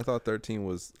I thought 13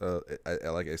 was I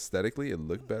like aesthetically it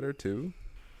looked better too.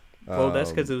 Well,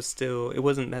 that's because it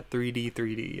wasn't that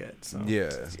 3D yet. So.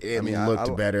 Yeah, It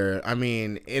looked better. I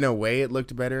mean, in a way, it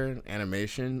looked better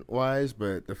animation wise,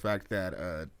 but the fact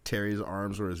that Terry's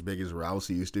arms were as big as Ralph's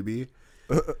used to be,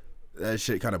 that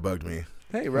shit kind of bugged me.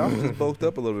 Hey, Ralph just bulked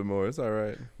up a little bit more. It's all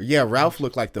right. Yeah, Ralph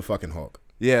looked like the fucking Hulk.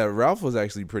 Yeah, Ralph was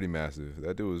actually pretty massive.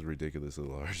 That dude was ridiculously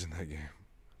large in that game.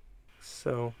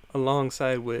 So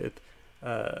alongside with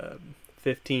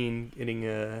 15 getting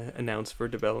announced for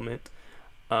development,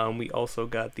 we also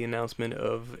got the announcement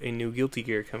of a new Guilty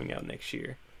Gear coming out next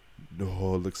year.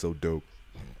 Oh, it looks so dope.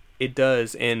 It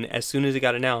does, and as soon as it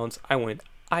got announced, I went,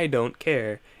 I don't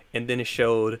care. And then it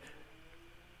showed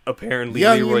apparently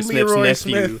Young Leroy Smith's Leroy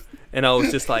nephew, Smith. and I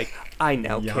was just like, I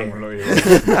now care.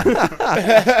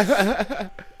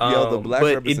 Yo, the black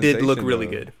but it did look representation, really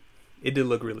though. good. It did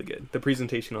look really good. The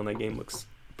presentation on that game looks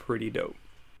pretty dope.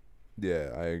 Yeah,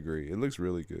 I agree. It looks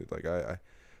really good. Like I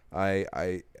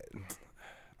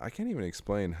can't even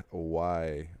explain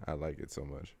why I like it so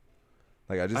much.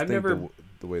 Like I just I've think never-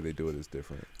 the way they do it is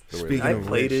different. The way Speaking I of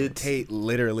played which, it. Tate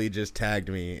literally just tagged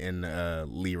me in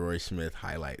Leroy Smith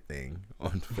highlight thing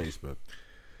on Facebook.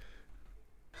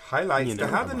 Highlights. You know,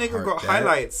 How the I'm nigga heart got that.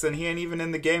 highlights and he ain't even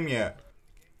in the game yet?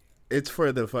 It's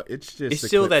for the it's just It's a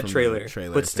still clip that from the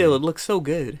trailer, but still, thing. it looks so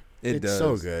good. it It's does.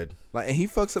 so good. Like and he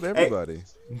fucks up everybody.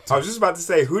 I was just about to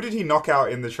say, who did he knock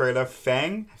out in the trailer?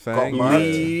 Fang? Fang, Got murked?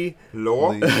 Lee, Law?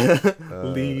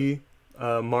 Lee,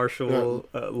 Marshall,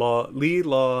 Lee,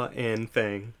 Law, and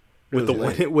Fang with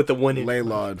It was the one hit.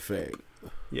 Laylaw and Faye.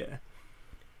 Yeah.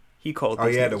 He called. Oh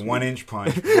yeah, the 1-inch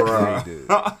punch, bro.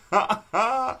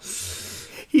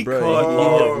 He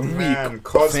called Leah man,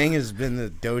 Fang has been the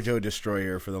dojo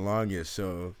destroyer for the longest,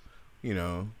 so eat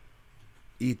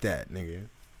that, nigga.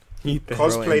 Eat that.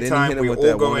 Cosplay time. We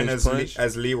all go in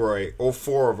as Leroy. All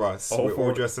four of us. We're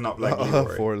all dressing up like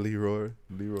Leroy. For Leroy.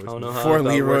 I don't know how Four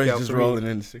that'll Leroy's work out just for me. rolling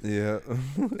in. Yeah.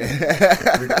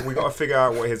 we got to figure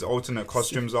out what his alternate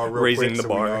costumes are real Raising quick the so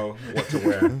bar. we know what to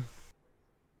wear.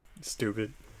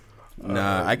 Stupid.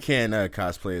 Nah, I can't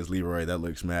cosplay as Leroy. That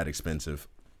looks mad expensive.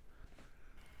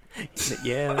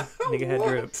 Yeah, nigga had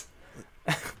drip.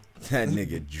 That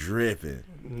nigga dripping.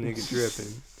 Nigga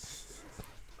dripping.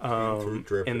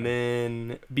 Dripping. And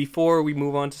then before we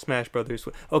move on to Smash Brothers,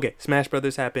 okay, Smash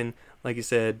Brothers happened. Like you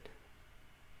said,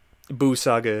 Boo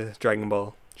Saga, Dragon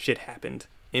Ball, shit happened.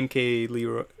 MK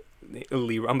Leroy.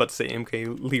 I'm about to say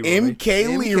MK Leroy.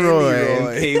 MK Leroy.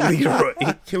 MK Leroy.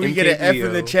 Can we MK get an F Leo.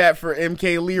 in the chat for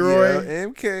MK Leroy? Yeah,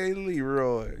 MK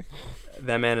Leroy.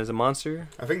 That man is a monster.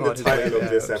 I think the title of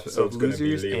this episode is going to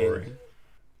be Leroy.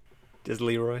 Just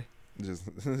Leroy. Just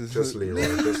Leroy.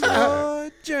 Just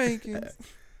Leroy. Jenkins.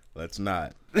 Let's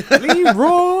not.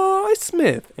 Leroy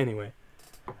Smith. Anyway.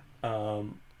 So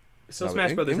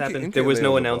Smash Brothers happened. MK There was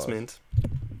no Leo announcement.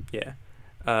 Yeah.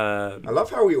 I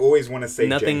love how we always want to say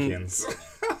Nothing- Jenkins.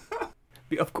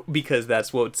 Because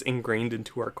that's what's ingrained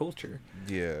into our culture.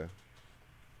 Yeah.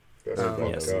 That's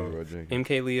yes. fucked up. Leroy Jenkins.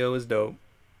 MK Leo is dope.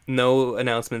 No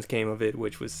announcements came of it,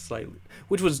 which was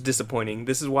disappointing.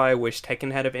 This is why I wish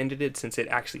Tekken had have ended it, since it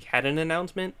actually had an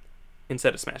announcement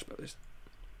instead of Smash Brothers.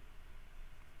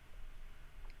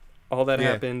 All that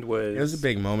happened was... It was a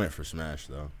big moment for Smash,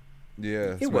 though.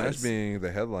 Yeah, It Smash was. being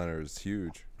the headliner is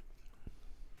huge.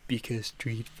 Because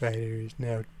Street Fighter is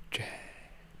now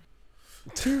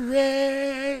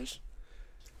Trash.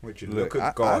 Would you Look, look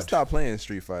at I God? stopped playing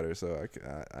Street Fighter, so I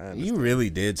understand. You really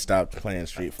did stop playing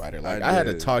Street Fighter. Like I had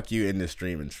to talk you into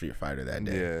streaming Street Fighter that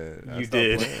day. Yeah, You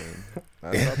did.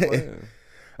 I stopped playing.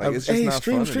 Like, it's just hey, not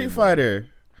stream fun Street anymore. Fighter.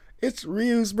 It's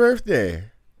Ryu's birthday.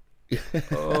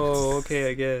 Oh,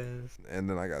 okay, I guess. And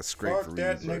then I got scraped for Fuck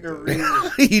that Ryu's nigga birthday.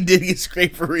 Ryu. He did get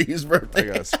scraped for Ryu's I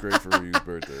birthday. got scraped for Ryu's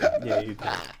birthday. Yeah, you did.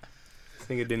 I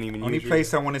think it didn't even Only use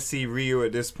place I want to see Ryu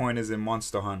at this point is in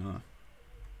Monster Hunter.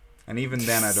 And even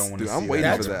then, I don't want to Dude, see I'm waiting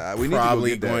that. for that. We need to go Probably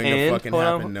get that. going to And, fucking hold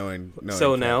on. happen knowing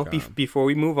So now, Capcom. before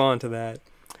we move on to that,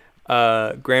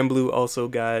 Grand Blue also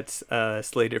got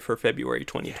slated for February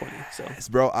 2020. So Yes,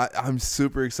 bro, I'm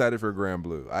super excited for Grand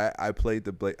Blue. I played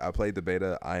the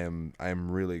beta. I am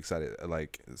really excited.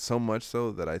 Like, so much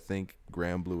so that I think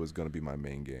Grand Blue is going to be my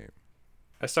main game.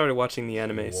 I started watching the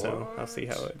anime, so I'll see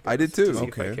how it goes. I did too. To see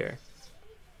if I Okay. care.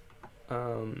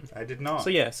 I did not.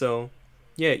 So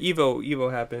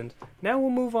Evo happened. Now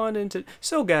we'll move on into...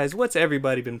 So, guys, what's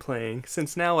everybody been playing?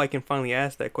 Since now I can finally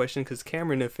ask that question, because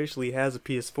Cameron officially has a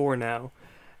PS4 now.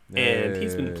 And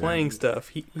he's been playing stuff.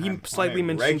 He I'm slightly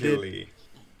on it mentioned it. regularly.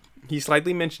 He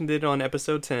slightly mentioned it on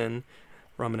episode 10.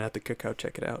 Ramen at the Cookout,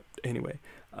 check it out. Anyway.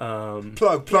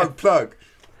 Plug.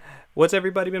 What's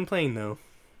everybody been playing, though?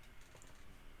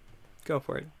 Go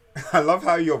for it. I love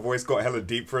how your voice got hella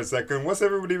deep for a second. What's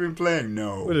everybody been playing?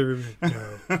 No.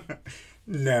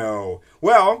 No.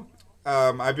 Well,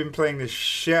 I've been playing the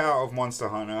shit out of Monster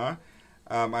Hunter.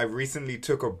 I recently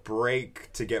took a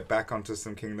break to get back onto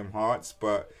some Kingdom Hearts,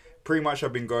 but pretty much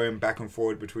I've been going back and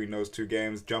forward between those two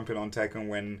games, jumping on Tekken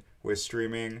when we're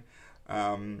streaming,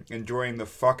 enjoying the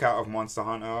fuck out of Monster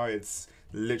Hunter. It's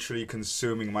literally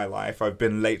consuming my life. I've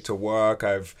been late to work.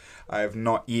 I've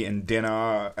not eaten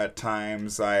dinner at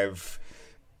times. I've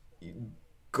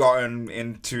gotten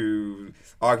into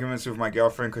arguments with my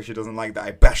girlfriend because she doesn't like that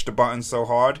I bash the button so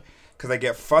hard, because I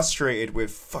get frustrated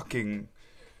with fucking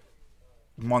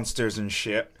monsters and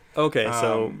shit. Okay,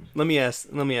 so let me ask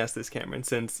this, Cameron,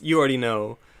 since you already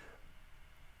know.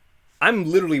 I'm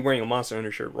literally wearing a Monster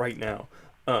Hunter shirt right now.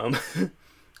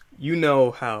 You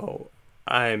know how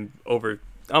I'm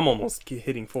almost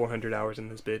hitting 400 hours in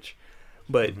this bitch.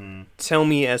 But tell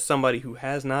me, as somebody who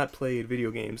has not played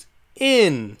video games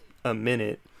in a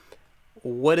minute,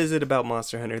 what is it about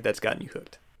Monster Hunter that's gotten you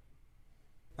hooked?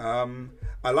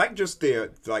 I like just the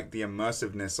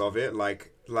immersiveness of it.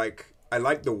 Like I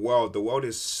like the world. The world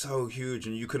is so huge,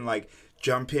 and you can like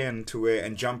jump into it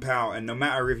and jump out, and no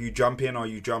matter if you jump in or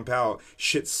you jump out,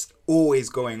 shit's always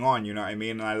going on, you know what I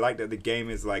mean? And I like that the game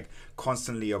is like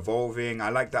constantly evolving. I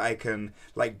like that I can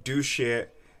like do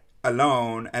shit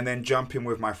alone and then jump in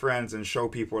with my friends and show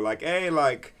people like, hey,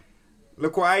 like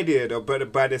look what I did. Or,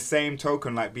 but by the same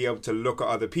token, like, be able to look at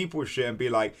other people's shit and be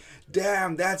like,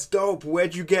 damn, that's dope.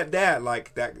 Where'd you get that?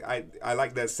 Like, that, I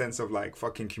like that sense of, like,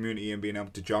 fucking community and being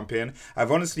able to jump in.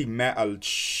 I've honestly met a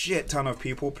shit ton of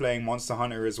people playing Monster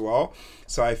Hunter as well.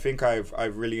 So I think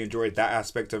I've really enjoyed that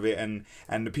aspect of it. And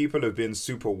the people have been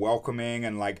super welcoming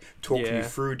and, like, talked me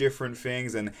through different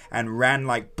things and ran,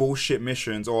 like, bullshit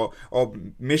missions or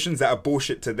missions that are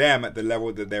bullshit to them at the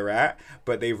level that they're at.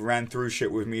 But they've ran through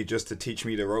shit with me just to teach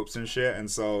me the ropes and shit.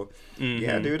 And so,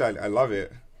 yeah, dude, I love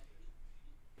it.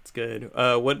 It's good.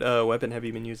 What weapon have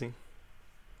you been using?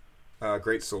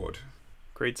 Great sword.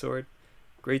 Great sword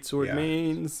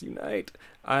mains unite.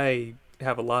 I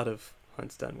have a lot of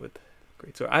hunts done with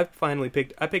great sword. I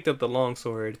picked up the long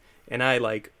sword, and I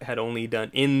like had only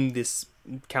done in this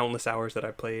countless hours that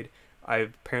I played. I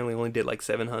apparently only did like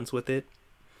 7 hunts with it,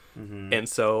 and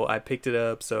so I picked it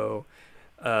up. So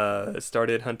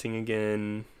started hunting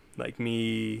again. Like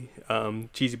me,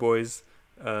 Cheesy Boys,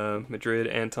 Madrid,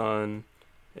 Anton,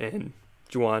 and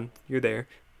Juwan. You're there.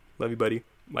 Love you, buddy.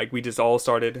 Like, we just all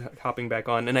started hopping back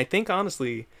on. And I think,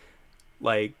 honestly,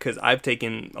 like, because I've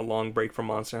taken a long break from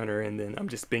Monster Hunter, and then I've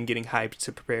just been getting hyped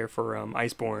to prepare for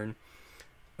Iceborne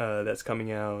that's coming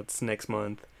out next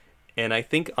month. And I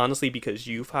think, honestly, because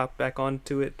you've hopped back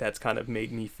onto it, that's kind of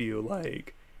made me feel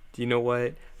like, do you know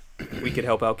what? We could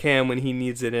help out Cam when he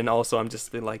needs it. And also, I'm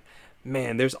just been like,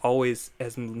 man, there's always,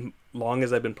 as long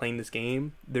as I've been playing this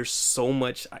game, there's so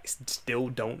much I still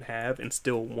don't have and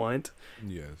still want.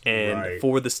 Yes. And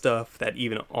for the stuff that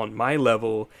even on my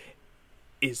level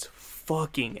is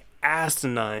fucking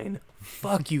asinine.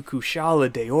 Fuck you, Kushala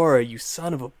Daora, you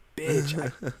son of a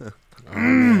bitch. Oh,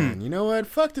 man. You know what?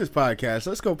 Fuck this podcast.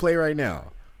 Let's go play right now.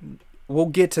 We'll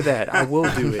get to that. I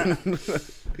will do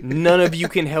it. None of you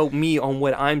can help me on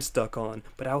what I'm stuck on,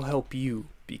 but I'll help you.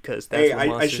 Because that's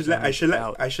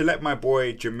I should let my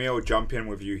boy Jamil jump in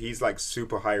with you. He's like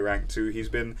super high ranked too. He's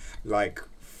been like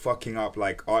fucking up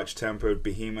like Arch-Tempered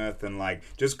Behemoth and like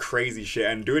just crazy shit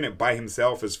and doing it by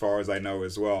himself as far as I know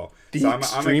as well. So I'm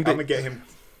gonna get him.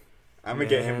 I'm gonna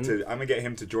get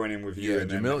him to join in with you. Yeah,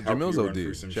 and Jamil's then help you run through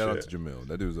OD. some Shout out shit. to Jamil.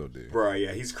 That dude's OD. Bro,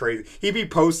 yeah, he's crazy. He be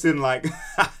posting like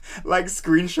like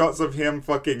screenshots of him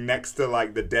fucking next to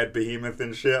like the dead behemoth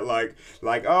and shit. Like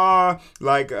look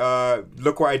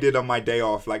what I did on my day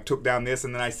off. Like took down this,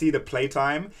 and then I see the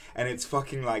playtime, and it's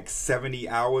fucking like 70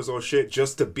 hours or shit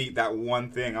just to beat that one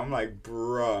thing. I'm like,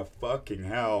 bruh, fucking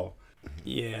hell.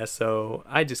 Yeah, so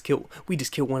we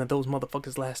just killed one of those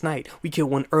motherfuckers last night. We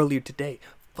killed one earlier today.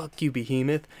 Fuck you,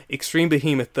 Behemoth. Extreme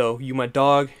Behemoth, though. You my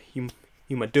dog. You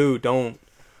my dude. Don't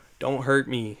hurt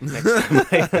me next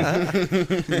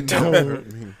time. Don't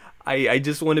hurt me. I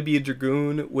just want to be a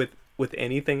dragoon with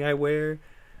anything I wear.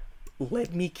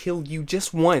 Let me kill you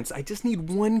just once. I just need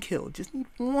one kill. Just need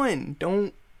one.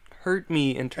 Don't hurt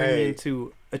me and turn me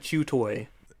into a chew toy.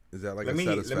 Is that like let me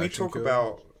talk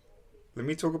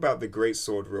about the great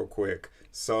sword real quick.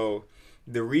 So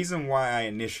the reason why I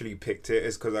initially picked it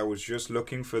is because I was just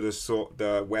looking for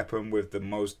the weapon with the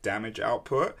most damage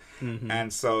output,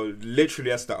 and so literally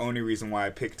that's the only reason why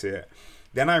I picked it.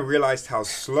 Then I realized how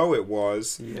slow it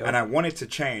was, and I wanted to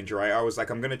change. Right, I was like,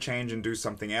 I'm gonna change and do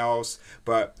something else,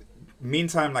 but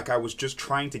meantime, like I was just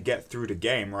trying to get through the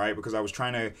game, right? Because I was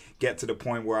trying to get to the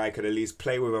point where I could at least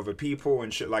play with other people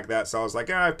and shit like that. So I was like,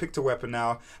 I picked a weapon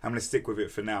now. I'm gonna stick with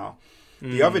it for now.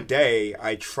 The other day,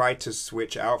 I tried to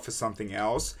switch out for something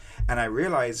else, and I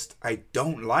realized I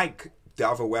don't like the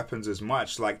other weapons as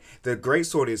much. Like, the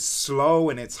greatsword is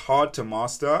slow and it's hard to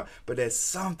master, but there's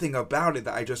something about it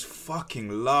that I just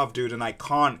fucking love, dude, and I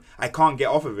can't get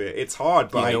off of it. It's hard,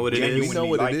 but I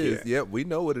genuinely like it. Yeah, we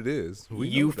know what it is.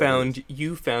 You found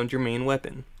your main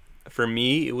weapon. For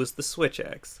me, it was the switch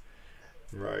axe.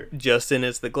 Right. Justin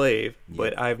is the glaive,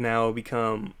 but I've now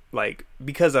become like,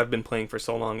 because I've been playing for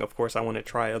so long, of course I want to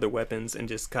try other weapons and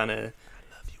just kind of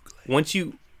once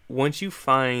you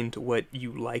find what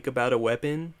you like about a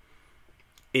weapon,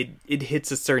 it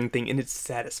hits a certain thing and it's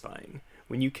satisfying.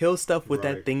 When you kill stuff with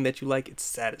that thing that you like, it's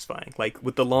satisfying. Like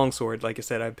with the longsword, like I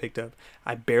said, I picked up.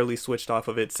 I barely switched off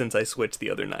of it since I switched the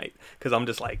other night because I'm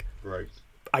just like,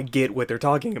 I get what they're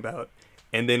talking about.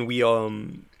 And then we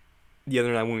the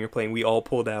other night when we were playing, we all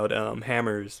pulled out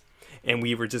hammers, and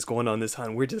we were just going on this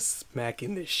hunt. We're just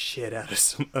smacking the shit out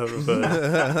of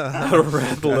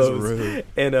Rathalos.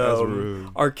 And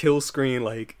our kill screen,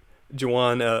 like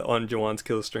Juwan on Juwan's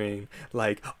kill screen,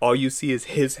 like all you see is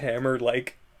his hammer,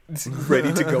 like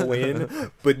ready to go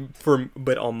in.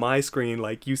 But on my screen,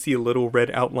 like you see a little red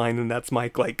outline, and that's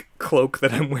my like cloak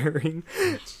that I'm wearing.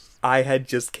 I had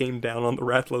just came down on the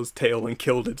Rathlow's tail and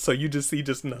killed it. So you just see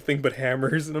just nothing but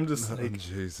hammers, and I'm just like,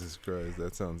 Jesus Christ,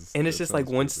 that sounds. and it's that just like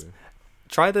sounds once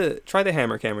creepy. try the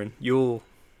hammer, Cameron. You'll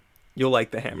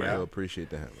like the hammer. Yeah. I'll appreciate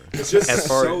the hammer. It's just As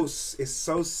far it's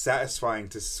so satisfying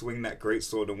to swing that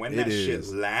greatsword, and when that shit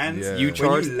is. lands, Yeah. You when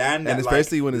charge, you land that, and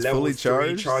especially when it's level fully 3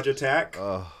 charged. charge attack.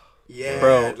 Oh, Yeah,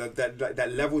 Bro.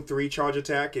 that level 3 charge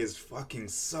attack is fucking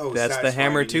so that's satisfying. the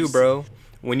hammer And too, you bro.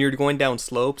 When you're going down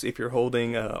slopes, if you're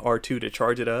holding R2 to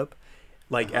charge it up,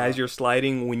 like as you're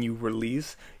sliding, when you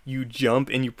release, you jump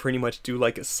and you pretty much do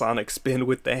like a sonic spin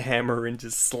with the hammer and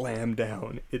just slam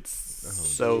down. It's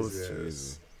so.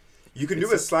 Jesus. You can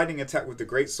do a sliding attack with the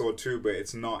greatsword too, but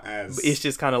it's not as. It's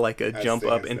just kind of like a as jump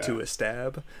thing up as into that. a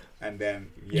stab. And then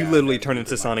You yeah, literally then turn you into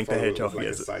can, Sonic the follow it with, Hedgehog like, a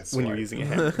as, side when you're swipe. using a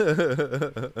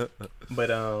hammer. But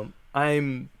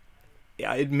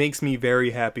yeah, it makes me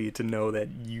very happy to know that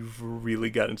you've really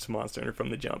gotten to Monster Hunter from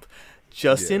the jump.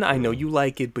 Justin, Yeah, I know you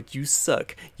like it, but you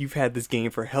suck. You've had this game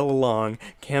for hella long.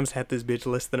 Cam's had this bitch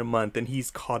less than a month, and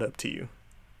he's caught up to you.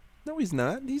 no, he's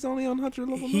not. He's only on Hunter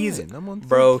level 9. I'm on 13.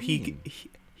 Bro,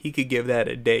 he could give that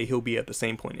a day. He'll be at the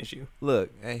same point as you.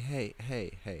 Look, hey,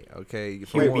 okay.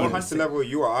 for Wait, one- what hunter level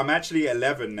you are? I'm actually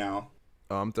 11 now.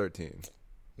 Oh, I'm 13.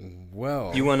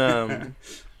 Well, You wanna?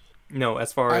 No,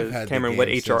 as far I've as had Cameron, the what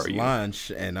game HR since are you?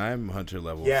 launch, and I'm Hunter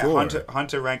level Yeah, 4.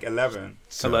 hunter rank 11.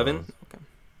 So, 11. Okay.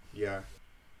 Yeah.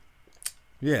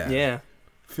 Yeah. Yeah,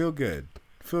 Feel good.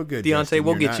 Feel good. Deontay, Justin.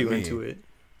 we'll You're get not you me. into it.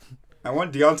 I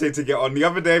want Deontay to get on. The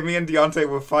other day, me and Deontay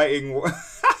were fighting. Was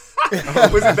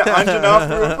it the Anjanath?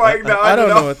 We were fighting the Anjanath. I don't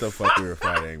know what the fuck we were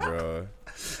fighting, bro.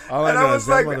 All And know I is was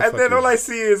that like, and then all I motherfucker-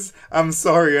 see is, I'm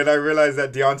sorry. And I realized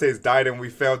that Deontay's died and we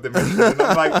failed the mission. And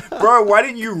I'm like, bro, why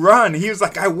didn't you run? He was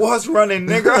like, I was running,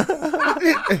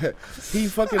 nigga. he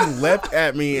fucking leapt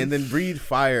at me and then breathed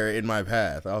fire in my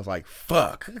path. I was like,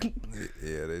 fuck.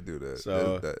 Yeah, they do that.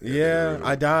 So That- yeah, they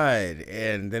I died,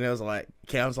 and then it was like,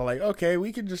 Cam's all like, okay,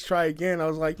 we can just try again. I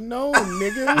was like, no,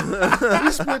 nigga,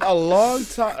 we spent a long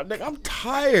time. Like, I'm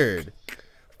tired.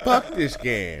 Fuck this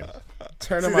game.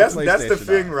 Turn on See, my that's PlayStation the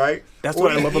thing, off. right? That's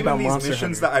what I love Even about these Monster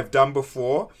missions Hunter. that I've done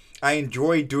before. I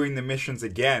enjoy doing the missions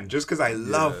again just because I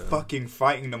love fucking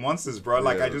fighting the monsters, bro.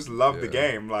 Like, I just love the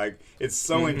game. Like, it's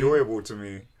so enjoyable to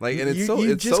me. Like, and it's You, so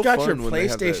you it's just so got fun your when they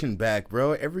have that- PlayStation back,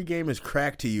 bro. Every game is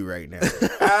cracked to you right now.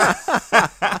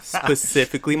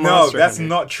 Specifically, No, Monster that's Hunter.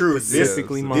 not true.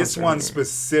 Specifically This Monster one Hunter.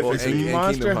 specifically. and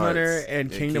Monster Kingdom Hunter Hearts.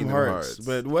 and Kingdom Hearts.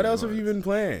 But what else have you been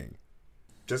playing?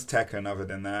 Just Tekken other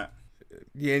than that.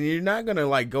 Yeah, and you're not gonna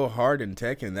like go hard in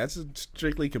Tekken. That's a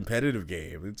strictly competitive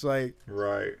game. It's like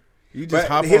Right. you just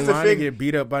But hop here's the online and thing. get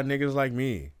beat up by niggas like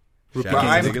me. Shout But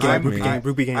out to niggas like me.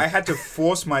 Ruby game. I had to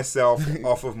force myself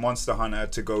off of Monster Hunter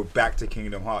to go back to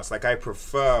Kingdom Hearts. Like, I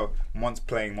prefer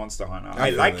playing Monster Hunter. I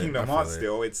feel like it. Kingdom I feel Hearts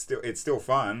it. still. It's still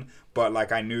fun. But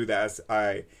like, I knew that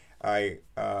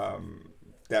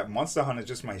that Monster Hunter is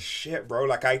just my shit, bro.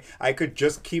 Like, I could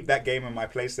just keep that game in my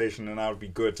PlayStation and I would be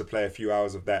good to play a few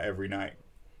hours of that every night.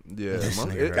 Yeah, This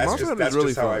Mon- nigga, it- right? Monster Hunter That's is really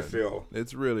just how fun. I feel.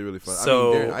 It's really, really fun.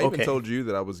 So, I mean, I even okay. told you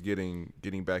that I was getting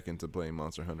back into playing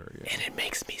Monster Hunter again. And it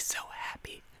makes me so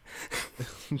happy.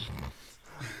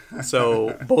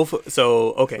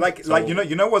 So okay. Like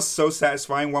you know what's so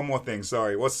satisfying? One more thing,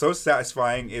 sorry. What's so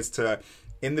satisfying is to,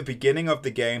 in the beginning of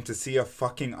the game, to see a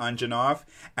fucking Anjanath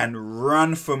and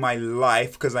run for my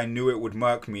life because I knew it would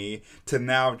murk me, to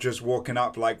now just walking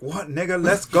up like, what, nigga,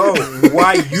 let's go.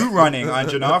 Why you running,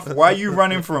 Anjanath? Why you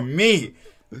running from me?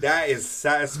 That is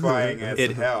satisfying as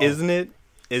hell. Isn't it?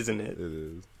 It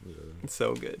is. Yeah. It's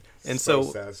so good. And so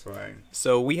so satisfying.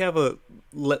 so we have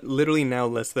literally now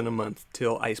less than a month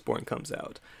till Iceborne comes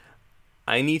out.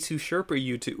 I need to Sherpa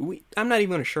you to. I'm not even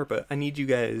going to Sherpa. I need you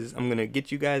guys. I'm going to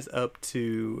get you guys up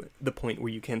to the point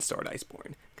where you can start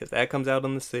Iceborne, because that comes out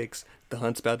on the 6th. The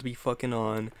hunt's about to be fucking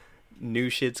on. New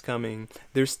shit's coming.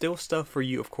 There's still stuff for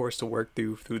you, of course, to work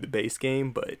through the base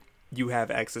game, but you have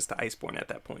access to Iceborne at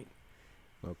that point.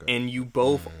 Okay. And you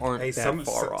both aren't Hey, that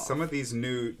far off. some of these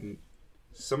new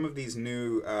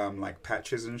like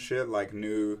patches and shit, like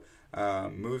new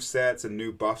move sets and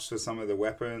new buffs for some of the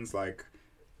weapons, like,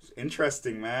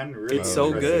 interesting, man. Really It's so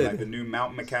interesting. good. Like the new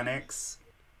mount mechanics.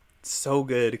 So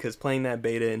good, because playing that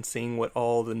beta and seeing what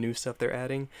all the new stuff they're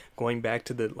adding, going back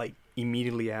to the, like,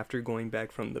 immediately after going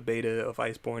back from the beta of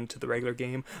Iceborne to the regular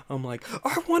game, I'm like,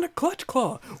 I want a clutch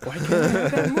claw. Why can't I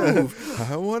have that move?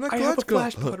 I want a I have a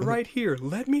clutch claw. flash bud right here.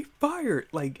 Let me fire it.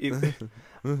 Like,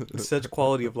 such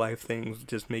quality of life things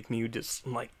just make me just,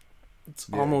 I'm like, it's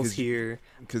Yeah, almost 'cause- here.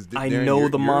 'Cause I Darren, know you're-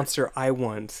 the you're- monster I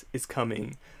want is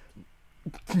coming.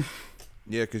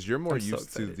 Yeah, because you're more I'm so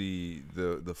used to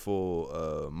excited. the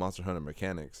full Monster Hunter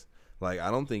mechanics. Like, I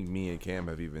don't think me and Cam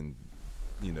have even,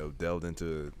 delved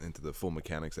into the full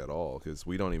mechanics at all, because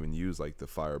we don't even use like the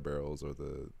fire barrels or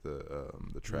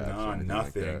the traps. No, nothing.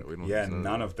 Like that. We don't Yeah, use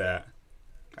none of that.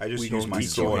 I just we use my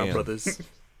teach you, my sword. brothers.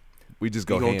 We just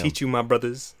go We gonna ham. teach you, my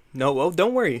brothers. No, well,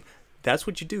 don't worry. That's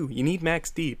what you do. You need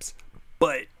max deeps,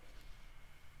 but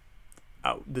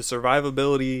the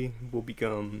survivability will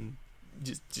become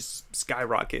just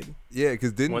skyrocket. Yeah,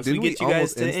 because Once didn't we we get you guys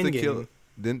almost to insta kill?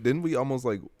 endgame. Didn't we almost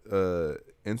like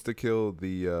insta kill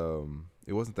the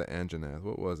It wasn't the Anjanath.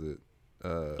 What was it?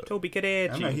 Toby I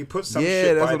don't know. Kadachi He put some Yeah,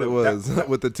 shit that's by what it the, was. that-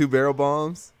 With the 2 barrel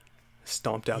bombs.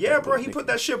 stomped out. yeah, that bro. little He put nigga.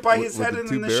 that shit by his With head, the and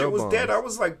two then the shit barrel was dead. bombs. I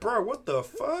was like, bro, what the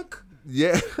fuck?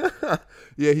 Yeah,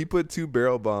 yeah. He put 2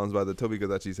 barrel bombs by the Toby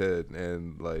Kadachi's head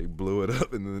and like blew it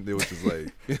up, and then it was just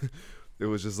like, it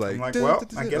was just like. I'm like, well,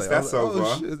 I guess that's over.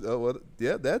 Shit. Oh, well,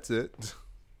 yeah, that's it.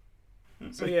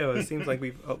 So yeah, it seems like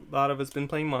a lot of us been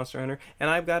playing Monster Hunter, and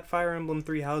I've got Fire Emblem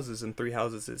Three Houses, and Three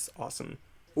Houses is awesome.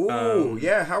 Ooh,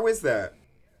 yeah. How is that?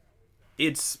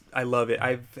 I love it.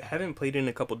 I haven't played it in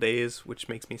a couple days, which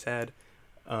makes me sad.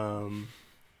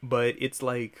 But it's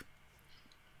like,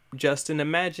 Justin,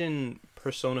 imagine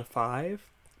Persona 5,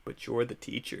 but you're the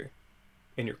teacher,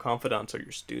 and your confidants are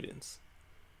your students.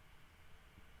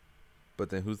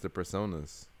 But then who's the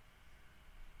personas?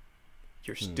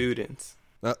 Your students.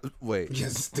 Wait. Your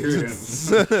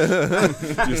students.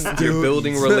 You're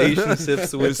building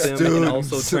relationships with them and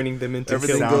also turning them into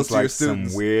Everything killers. goes Sounds to your like some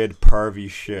students. weird pervy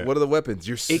shit. What are the weapons?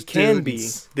 Your It can be.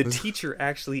 students. The teacher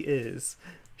actually is.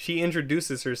 She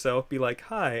introduces herself, be like,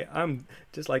 "Hi, I'm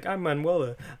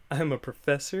Manuela. I'm a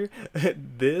professor.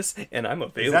 This, and I'm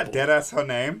available." Is that deadass her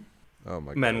name? Oh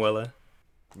my god. Manuela.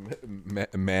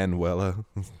 Manuela.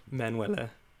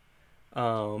 Manuela.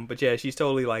 But yeah, she's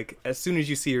totally like, as soon as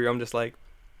you see her, I'm just like,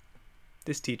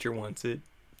 this teacher wants it,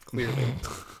 clearly.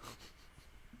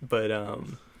 But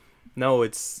no,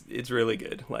 it's really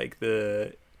good. Like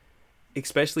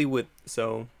especially with,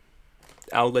 so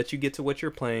I'll let you get to what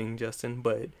you're playing, Justin,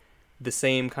 but the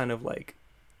same kind of like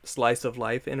slice of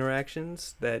life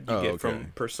interactions that you get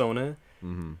from Persona.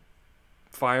 Mm-hmm.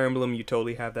 Fire Emblem, you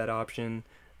totally have that option.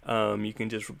 You can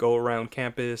just go around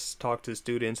campus, talk to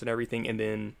students and everything, and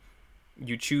then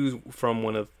you choose from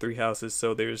one of 3 houses.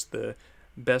 So there's the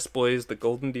Best Boys, the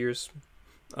Golden Deers.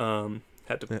 Had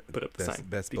to put up the sign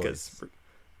Best because Boys.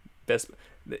 best.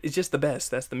 It's just the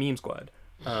best. That's the meme squad.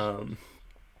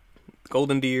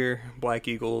 Golden Deer, Black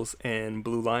Eagles, and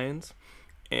Blue Lions.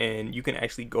 And you can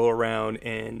actually go around,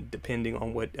 and depending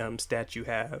on what stats you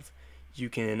have, you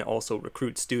can also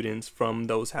recruit students from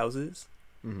those houses.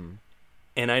 Mm-hmm.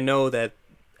 And I know that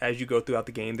as you go throughout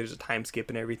the game, there's a time skip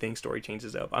and everything. Story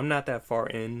changes up. I'm not that far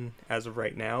in as of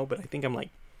right now, but I think I'm like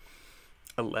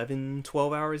 11,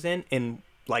 12 hours in. And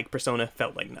like Persona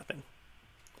felt like nothing.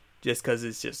 Just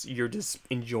because you're just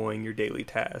enjoying your daily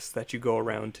tasks that you go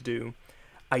around to do.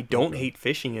 I don't hate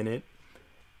fishing in it.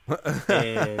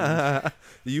 And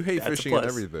you hate that's a fishing and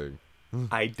plus. everything.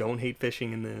 I don't hate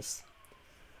fishing in this.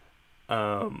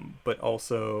 But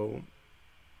also,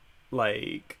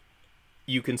 like,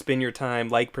 you can spend your time,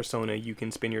 like Persona, you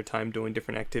can spend your time doing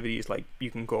different activities. Like,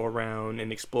 you can go around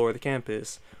and explore the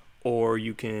campus, or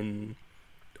you can,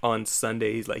 on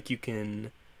Sundays, like, you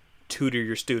can tutor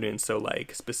your students. So,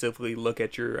 like, specifically look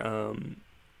at your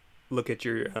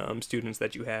students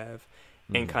that you have,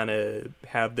 and kind of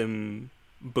have them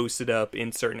boosted up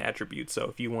in certain attributes. So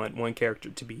if you want one character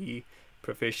to be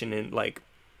proficient in like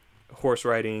horse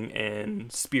riding and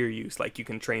spear use, like you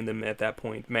can train them at that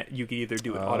point. You can either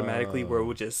do it automatically, where it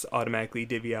will just automatically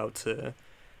divvy out to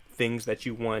things that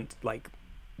you want, like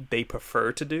they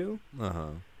prefer to do.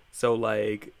 So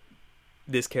like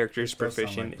this character is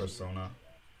proficient. Like Persona.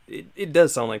 It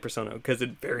does sound like Persona, because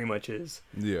it very much is.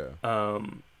 Yeah.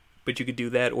 But you could do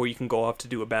that, or you can go off to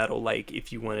do a battle. Like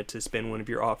if you wanted to spend one of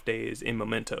your off days in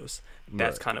Mementos,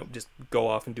 that's kind of just go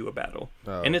off and do a battle.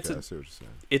 And I see what you're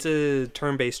saying. it's a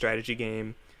turn-based strategy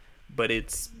game, but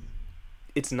it's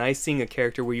nice seeing a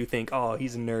character where you think, oh,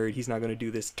 he's a nerd, he's not going to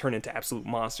do this, turn into absolute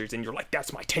monsters, and you're like,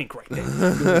 that's my tank right there.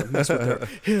 You're gonna mess with her.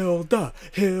 Hilda.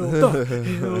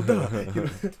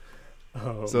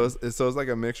 So it's like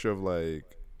a mixture of like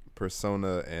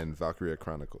Persona and Valkyria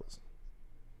Chronicles.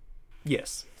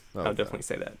 Yes. Oh, I'll definitely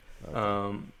say that.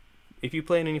 If you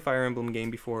played any Fire Emblem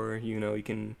game before, you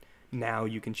can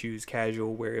choose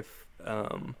casual, where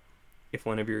if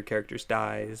one of your characters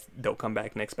dies, they'll come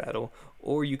back next battle,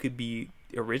 or you could be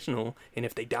original, and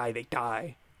if they die, they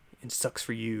die, and sucks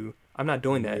for you. I'm not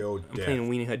doing that. Real I'm death. playing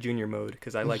Weenie Hut Junior mode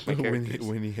because I like my characters.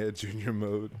 Winnie had Junior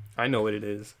mode. I know what it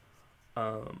is.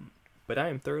 But I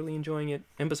am thoroughly enjoying it.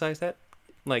 And besides that,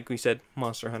 like we said,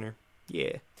 Monster Hunter.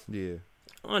 Yeah. Yeah.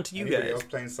 On to you Anybody guys. else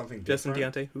playing something Justin,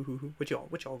 different? Deontay, who? What y'all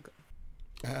got?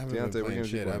 I haven't Deontay, been what playing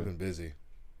games you shit. playing? I've been busy.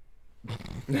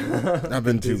 I've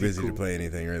been too busy to cool. play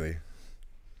anything really.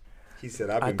 He said,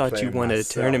 I've I been thought you playing won a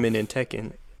myself. tournament in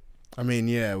Tekken. I mean,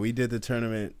 yeah, we did the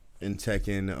tournament in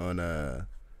Tekken on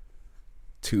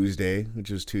Tuesday, which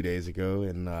was 2 days ago,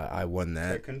 and I won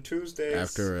that Tekken Tuesdays.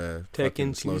 after a Tekken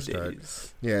fucking slow start.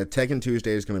 Tuesdays. Yeah, Tekken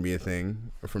Tuesday is going to be a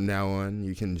thing. From now on,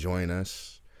 you can join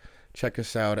us. Check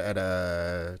us out at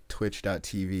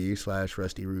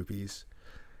twitch.tv/rustyrupees.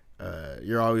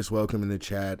 You're always welcome in the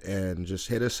chat, and just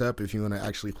hit us up if you want to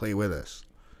actually play with us.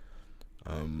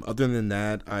 Other than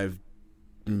that, I've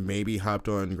maybe hopped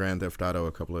on Grand Theft Auto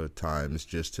a couple of times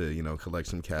just to, collect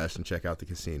some cash and check out the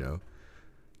casino.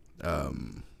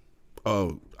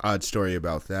 Odd story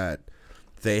about that.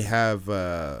 They have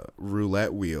a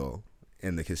roulette wheel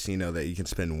in the casino that you can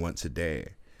spin once a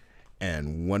day.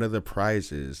 And one of the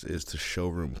prizes is the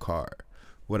showroom car.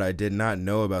 What I did not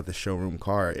know about the showroom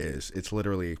car is it's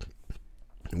literally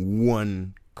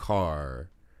one car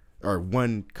or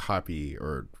one copy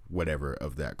or whatever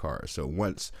of that car. So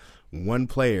once one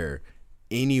player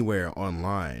anywhere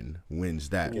online wins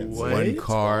that What? one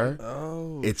car,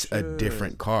 It's a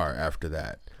different car after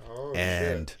that. Oh,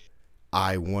 And shit.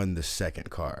 I won the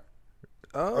second car.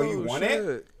 Oh, you won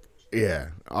it? Yeah,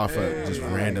 off Hey, a just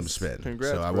nice. random spin.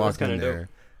 Congrats, so I bro. walked That's in kinda there.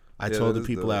 I Yeah, told that the is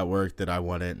people dope. at work that I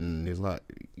won it, and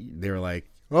they were like,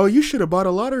 "Oh, you should have bought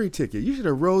a lottery ticket. You should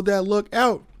have rolled that look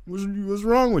out. What's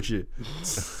wrong with you?"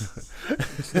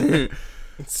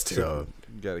 So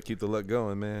You gotta keep the luck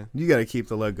going, man. you got to keep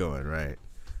the luck going, right?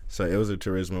 So it was a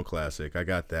Turismo Classic. I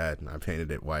got that, and I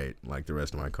painted it white like the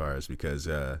rest of my cars because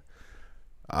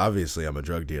obviously I'm a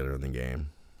drug dealer in the game.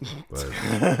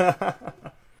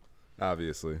 But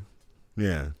Obviously.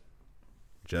 yeah,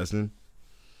 Justin.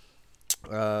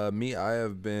 Me, I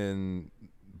have been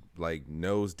like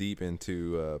nose deep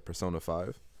into Persona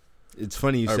 5. It's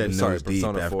funny you Or, said sorry, nose deep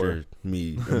Persona after 4.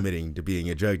 me admitting to being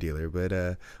a drug dealer,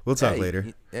 but we'll talk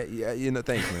later. Yeah,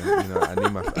 thanks, man.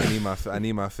 I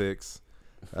need my fix.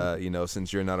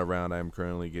 Since you're not around, I'm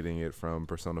currently getting it from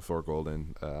Persona 4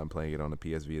 Golden. I'm playing it on the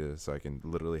PS Vita, so I can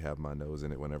literally have my nose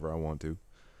in it whenever I want to.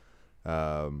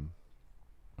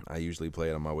 I usually play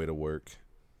it on my way to work,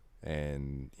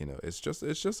 and it's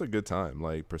just a good time.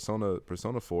 Like Persona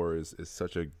 4 is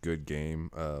such a good game.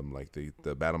 Like the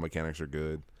battle mechanics are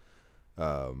good.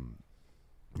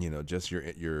 Just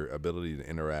your ability to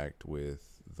interact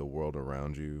with the world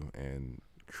around you and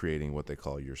creating what they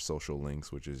call your social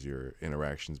links, which is your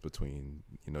interactions between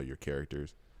your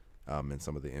characters and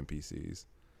some of the NPCs.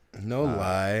 No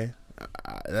lie,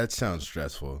 that sounds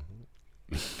stressful.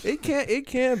 It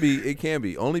can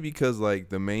be only because like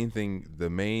the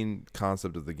main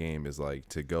concept of the game is like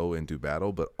to go into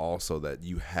battle, but also that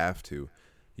you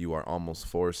are almost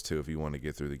forced to, if you want to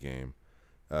get through the game,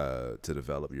 to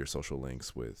develop your social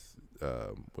links with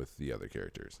the other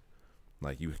characters.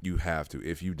 Like you have to.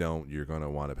 If you don't, you're gonna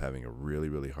wind up having a really,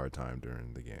 really hard time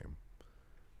during the game.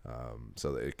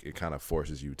 So it kind of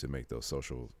forces you to make those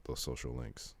social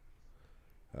links.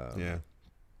 Yeah,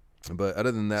 But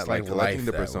other than that, It's like like collecting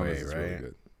the life that personas way, is really right?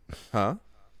 good. Huh?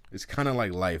 it's kind of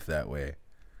like life that way.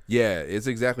 Yeah, it's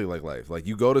exactly like life. Like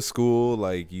you go to school,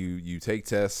 like you take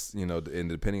tests, and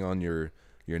depending on your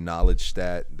knowledge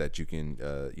stat that you can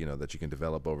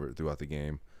develop throughout the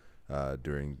game,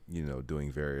 during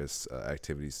doing various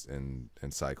activities and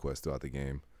side quests throughout the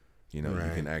game. You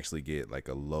can actually get like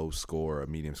a low score, a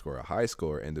medium score, a high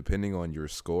score, and depending on your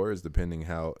scores,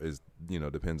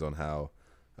 depends on how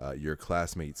your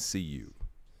classmates see you.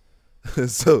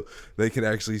 So they can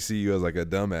actually see you as like a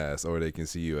dumbass, or they can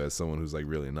see you as someone who's like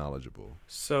really knowledgeable.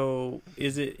 So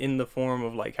is it in the form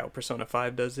of like how Persona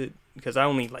 5 does it? Because I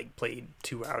only like played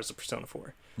 2 hours of Persona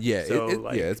 4. Yeah, So,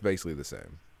 it's basically the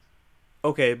same.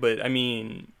 Okay, but I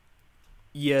mean,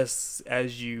 yes,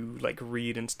 as you like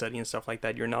read and study and stuff like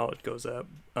that, your knowledge goes up.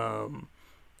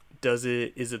 Is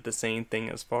it the same thing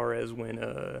as far as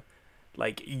when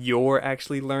like you're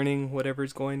actually learning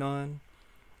whatever's going on?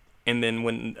 And then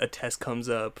when a test comes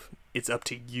up, it's up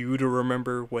to you to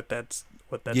remember what that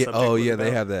Yeah. subject Oh was yeah, about?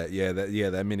 they have that. Yeah.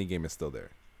 That mini game is still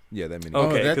there. Yeah, that mini.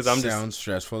 Okay, that 'cause I'm just- sounds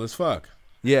stressful as fuck.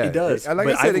 Yeah, It does. Like but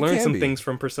I said, I've it learned can some be. things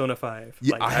from Persona 5.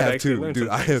 Yeah, Like, I I've have actually too, learned dude.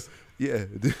 some I things. have. Yeah,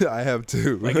 dude, I have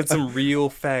too. Like, it's some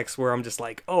real facts where I'm just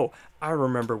like, oh, I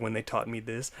remember when they taught me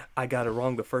this. I got it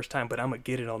wrong the first time, but I'm gonna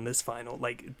get it on this final.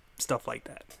 Like, stuff like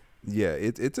that. Yeah,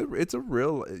 it's a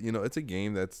real, it's a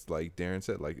game that's like Darren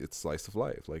said, like it's slice of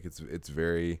life. Like it's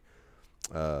very,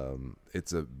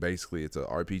 it's a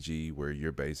RPG where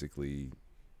you're basically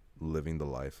living the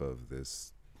life of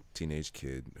this teenage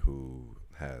kid who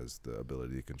has the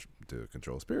ability to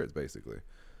control spirits, basically.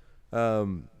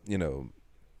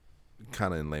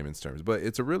 Kind of in layman's terms, but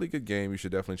it's a really good game. You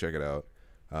should definitely check it out.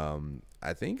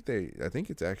 I think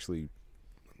it's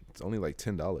only like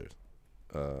 $10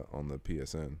 on the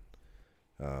PSN.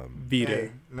 Vita.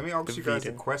 Hey, let me ask you guys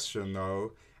a question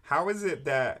though. How is it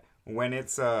that when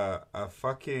it's a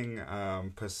fucking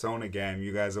Persona game,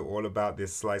 you guys are all about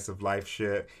this slice of life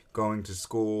shit, going to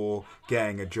school,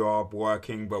 getting a job,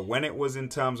 working, but when it was in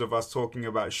terms of us talking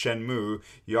about Shenmue,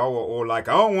 y'all were all like,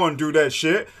 I don't want to do that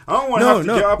shit. I don't want to have to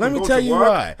get up and go to work. Let me tell you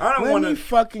why. I don't want to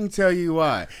fucking tell you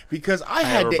why. Because I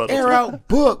had to air out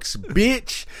books,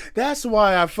 bitch. That's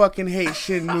why I fucking hate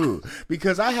Shenmue.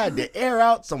 Because I had to air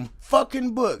out some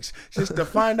fucking books just to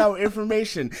find out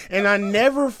information. And I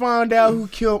never found out who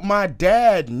killed my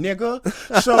dad, nigga.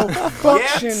 So, fuck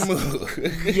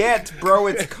Shenmue. Yet, bro,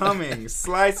 it's coming.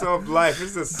 Slice of life.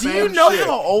 It's the same shit. Do you know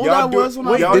how old I was when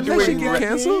I did that shit get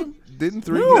canceled? Didn't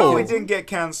 3? No, it didn't get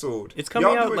canceled. It's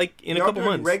coming out like in a couple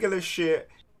months. Regular shit.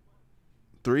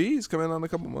 3 is coming out in a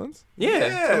couple months? Yeah,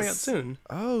 it's coming out soon.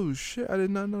 Oh, shit. I did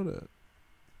not know that.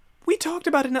 We talked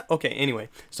about it. Okay, anyway.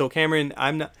 So, Cameron,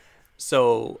 I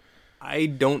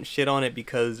don't shit on it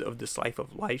because of the slice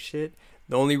of life shit.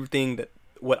 The only thing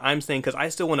what I'm saying, because I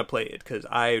still want to play it, because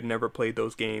I've never played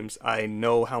those games. I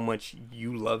know how much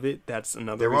you love it. That's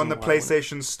another They're reason on the why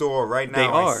PlayStation Store right now. They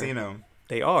are. I've seen them.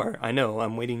 They are. I know.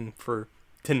 I'm waiting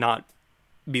to not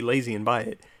be lazy and buy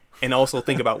it, and also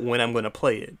think about when I'm going to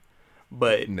play it.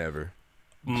 But never.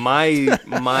 My Shut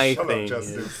thing up,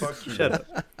 Justin. is, Fuck you. shut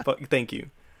up. Thank you.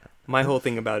 My whole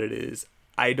thing about it is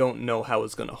I don't know how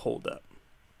it's going to hold up.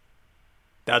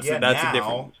 That's a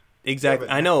different. Exactly.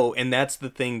 Yeah, I know, and that's the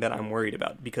thing that I'm worried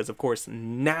about, because of course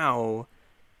now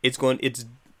it's going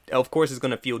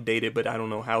to feel dated, but I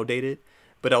don't know how dated.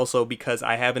 But also because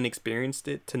I haven't experienced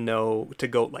it to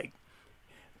go like,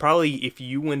 probably if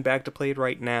you went back to play it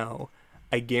right now,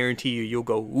 I guarantee you'll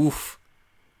go, oof,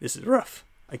 this is rough.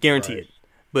 I guarantee it.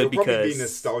 But It'll because probably be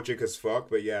nostalgic as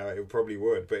fuck, but yeah, it probably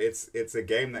would. But it's a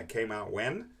game that came out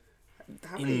when?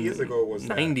 How many years ago was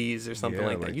that? 90s or something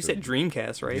like that. You said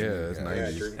Dreamcast, right? Yeah, it's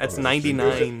 90s. That's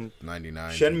 99.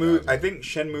 99. Shenmue, I think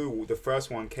Shenmue, the first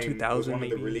one was one of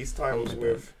the release titles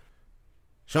with...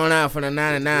 Showing out for the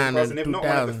 99 and if not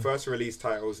one of the 2000. first release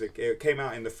titles, it came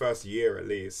out in the first year at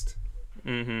least.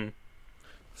 Mm-hmm.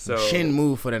 So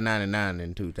Shenmue for the 99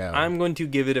 and 2000. I'm going to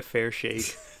give it a fair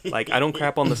shake. Like, I don't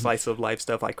crap on the slice of life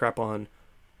stuff. I crap on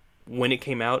when it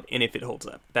came out and if it holds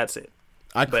up. That's it.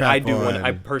 I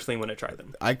personally want to try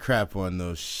them. I crap on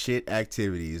those shit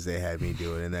activities they had me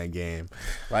doing in that game.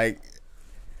 Like,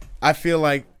 I feel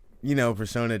like,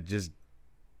 Persona just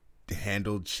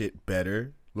handled shit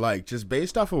better. Like, just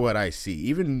based off of what I see,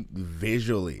 even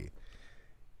visually,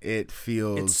 it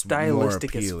feels it's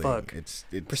stylistic more as appealing. fuck. It's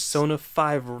Persona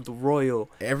 5 the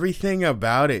Royal. Everything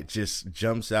about it just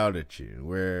jumps out at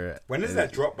you. When does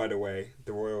that drop, by the way,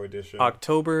 the Royal Edition?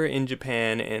 October in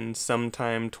Japan and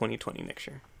sometime 2020 next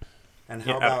year. And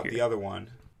how about the other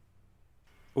one?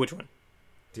 Which one?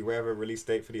 Do we have a release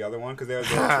date for the other one?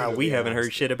 Because we haven't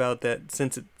heard shit about that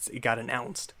since it got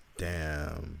announced.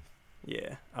 Damn.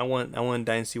 Yeah, I want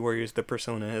Dynasty Warriors the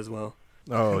Persona as well.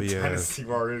 Oh yeah, Dynasty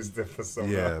Warriors the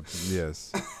Persona. Yeah,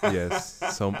 yes,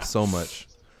 so much.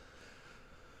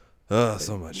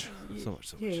 So much.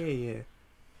 Yeah.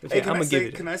 Hey,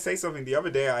 can I say something? The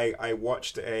other day, I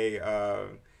watched a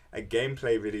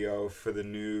gameplay video for the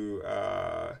new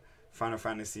Final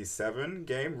Fantasy VII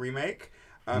game remake.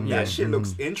 That shit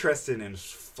looks interesting as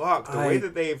fuck. The way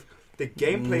that the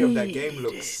gameplay of that game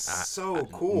looks so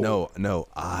cool. No,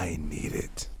 I need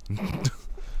it.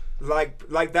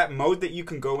 like that mode that you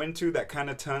can go into that kind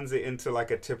of turns it into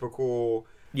like a typical.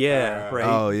 Right.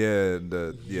 Oh yeah,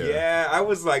 Yeah, I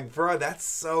was like, bro, that's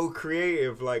so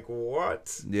creative. Like,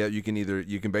 what? Yeah, you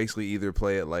can basically either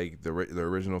play it like the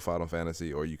original Final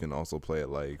Fantasy, or you can also play it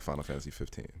like Final Fantasy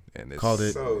 15, and it's Called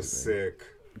it so sick.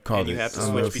 Called you it. have to I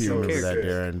don't know switch if you remember that,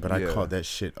 characters. Darren, but I called that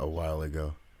shit a while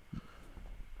ago.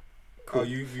 Oh,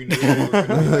 you knew it was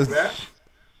gonna be like that?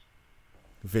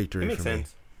 Victory It makes for me.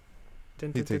 sense.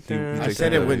 I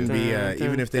said it wouldn't be,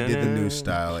 even if they did the new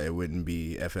style, it wouldn't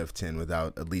be FF10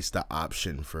 without at least the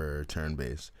option for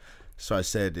turn-based. So I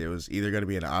said it was either going to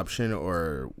be an option,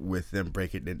 or with them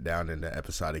breaking it down into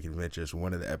episodic adventures,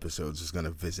 one of the episodes is going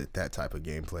to visit that type of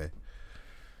gameplay.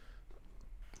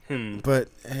 But,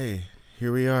 hey,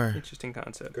 here we are. Interesting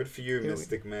concept. Good for you,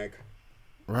 Mystic Meg.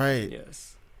 Right.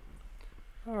 Yes.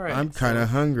 All right. I'm kind of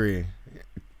hungry.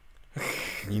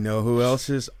 You know who else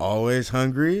is always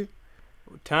hungry?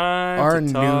 Time Our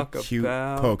to talk new cute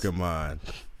about Pokemon.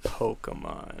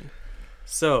 Pokemon.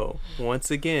 So once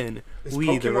again, Is we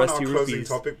Pokemon the Rusty our closing Rupees.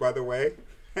 topic, by the way?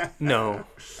 No,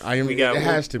 it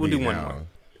has to we'll be do one now. more.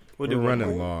 We're do one running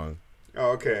more. long.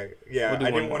 Oh, okay. Yeah, We'll do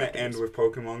I one didn't more want to after end this. with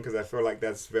Pokemon because I feel like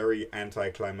that's very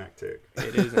anticlimactic.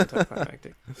 It is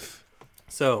anticlimactic.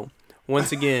 So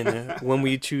once again, when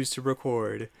we choose to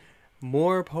record,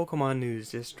 more Pokemon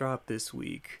news just dropped this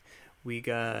week. We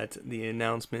got the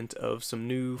announcement of some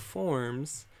new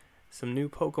forms, some new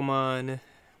Pokemon.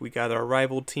 We got our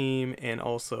rival team and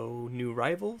also new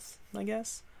rivals, I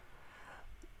guess.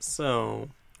 So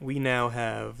we now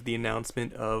have the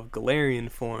announcement of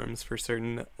Galarian forms for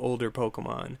certain older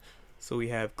Pokemon. So we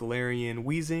have Galarian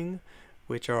Weezing,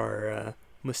 which are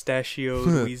mustachioed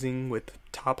Weezing with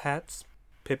top hats.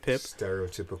 Pip Pip.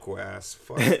 Stereotypical ass.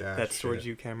 Fuck that. That's shit. towards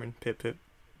you, Cameron. Pip Pip.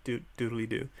 Doodly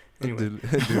doo. Anyway.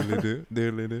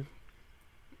 Doodly do.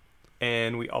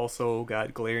 And we also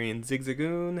got Galarian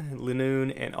Zigzagoon,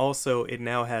 Linoon, and also it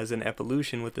now has an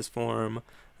evolution with this form,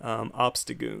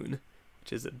 Obstagoon,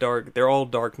 which is a dark. They're all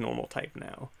dark normal type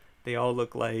now. They all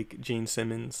look like Gene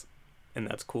Simmons, and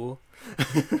that's cool.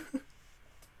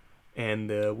 And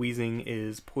the Weezing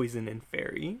is Poison and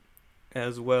Fairy,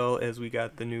 as well as we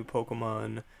got the new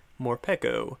Pokemon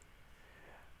Morpeko,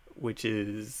 which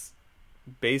is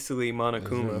basically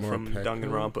Monokuma from Morpeko?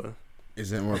 Danganronpa.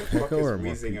 Is it What the fuck Morpeko is or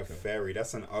Weezing a Morpeko? fairy?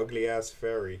 That's an ugly ass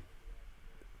fairy.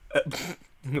 For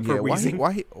Yeah,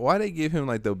 Weezing. why they give him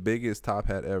like the biggest top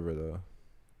hat ever though?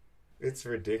 It's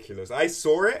ridiculous. I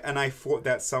saw it and I thought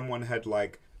that someone had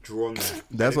like drawn that.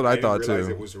 That's what I I didn't thought, realize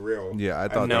too. It was real. Yeah, I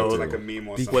thought No, it was that like too. a meme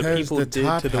or Because something. What people the did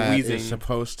top to the hat Weezing. is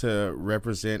supposed to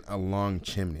represent a long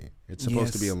chimney. It's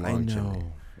supposed to be a long chimney.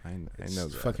 I know It's that.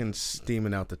 fucking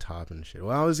steaming out the top and shit.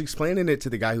 Well, I was explaining it to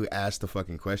the guy who asked the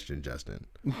fucking question, Justin.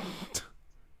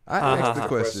 I asked the Uh-huh.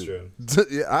 question.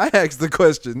 Yeah, I asked the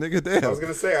question, nigga. I Damn. was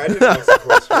gonna say I didn't ask the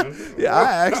question. Yeah,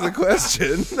 I asked the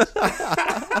question.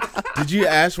 Did you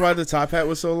ask why the top hat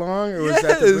was so long, or was Yes,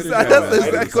 that the British guy that's who the asked why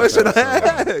exact the question top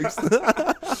hat was so long? I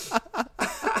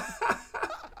asked.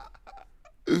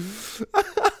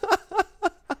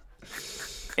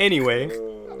 Anyway,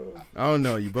 I don't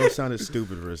know. You both sounded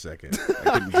stupid for a second.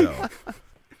 I couldn't tell.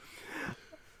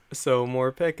 so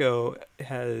Morpeko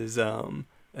has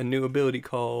a new ability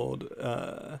called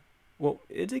well,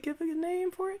 did it give a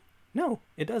name for it? No,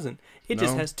 it doesn't. It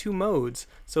just No. has two modes.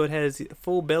 So it has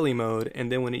full belly mode,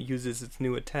 and then when it uses its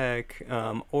new attack,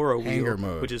 Aura Hanger Wheel,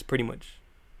 mode. which is pretty much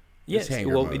It's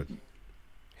hanger mode.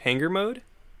 Hanger mode.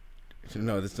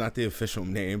 No, that's not the official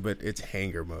name, but it's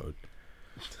hanger mode.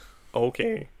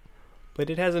 Okay. But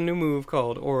it has a new move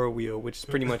called Aura Wheel, which is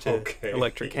pretty much an Okay.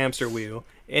 electric hamster wheel.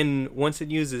 And once it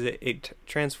uses it, it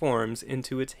transforms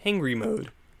into its hangry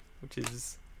mode, which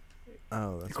is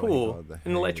Oh, that's cool.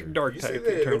 An electric dark You type say it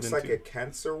that it turns looks like into. a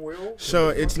cancer wheel? So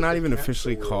What the it's fuck not is a even cancer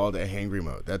officially wheel? called a hangry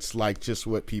mode. That's like just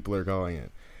what people are calling it.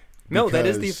 No, that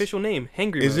is the Because- official name.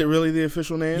 Hangry Is mode. it really the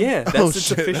official name? Yeah, that's Oh, its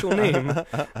shit. official name.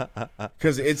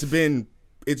 Because it's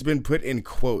been put in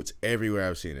quotes everywhere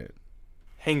I've seen it.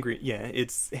 Hangry, yeah,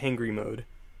 it's hangry mode.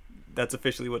 That's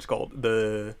officially what it's called.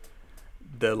 The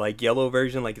like yellow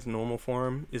version, like its normal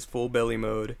form, is full belly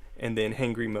mode, and then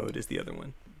hangry mode is the other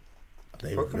one.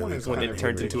 They Pokemon really is call when kind it of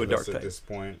turns into a dark ridiculous at type. this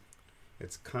point.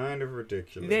 It's kind of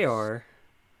ridiculous. They are,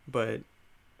 but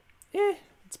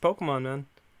it's Pokemon, man.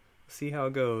 See how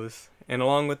it goes. And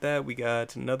along with that, we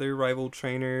got another rival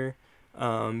trainer,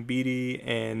 Beatty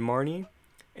and Marnie,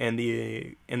 and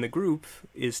the group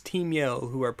is Team Yell,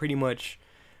 who are pretty much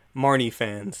Marnie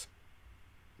fans.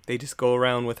 They just go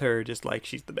around with her just like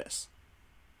she's the best.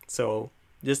 So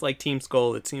just like Team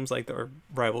Skull, it seems like our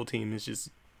rival team is just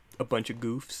a bunch of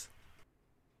goofs.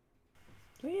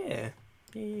 So yeah,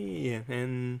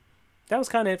 and that was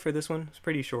kind of it for this one. It's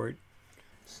pretty short.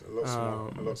 It's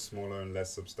a lot smaller and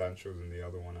less substantial than the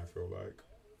other one, I feel like.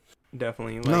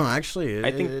 Definitely. Like, No, actually,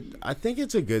 I I think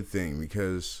it's a good thing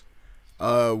because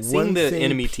Seeing one the thing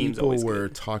enemy team's people always were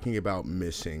good. talking about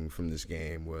missing from this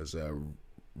game was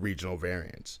regional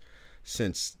variants.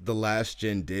 Since the last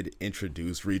gen did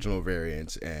introduce regional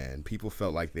variants, and people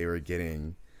felt like they were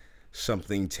getting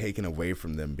something taken away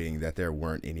from them, being that there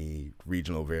weren't any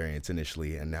regional variants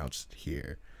initially announced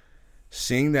here.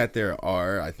 Seeing that there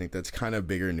are, I think that's kind of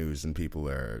bigger news than people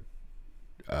are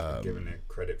Giving it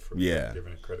credit for. yeah.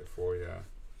 Giving it credit for, yeah.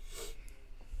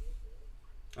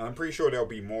 I'm pretty sure there'll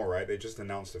be more, right? They just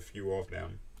announced a few of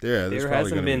them. Yeah, there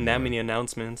hasn't been that many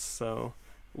announcements, so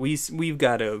we've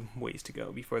got a ways to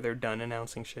go before they're done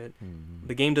announcing shit. Mm-hmm.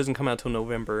 The game doesn't come out till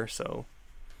November, so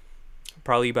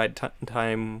probably by the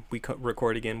time we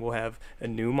record again, we'll have a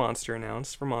new monster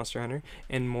announced for Monster Hunter,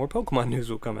 and more Pokemon news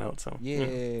will come out. So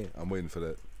Yeah, I'm waiting for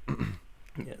that.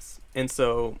 yes. And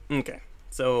so, okay.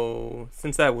 So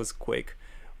since that was quick,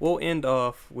 we'll end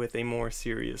off with a more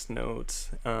serious note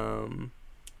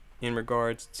in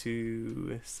regards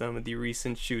to some of the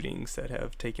recent shootings that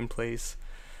have taken place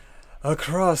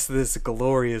across this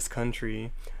glorious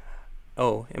country.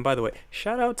 Oh, and by the way,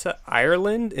 shout out to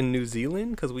Ireland and New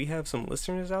Zealand, because we have some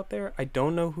listeners out there. I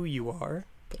don't know who you are,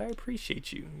 but I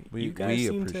appreciate you. You guys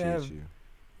seem to have,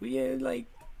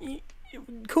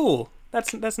 cool.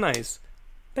 That's nice.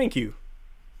 Thank you.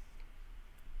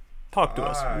 Talk to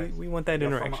us. We want that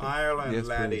interaction. From Ireland, yes,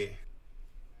 laddie.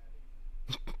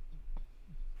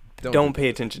 Don't pay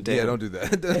attention to him. Yeah, don't do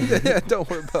that. Don't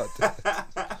worry about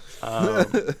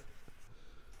that.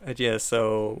 Yeah,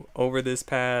 so over this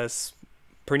past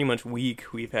pretty much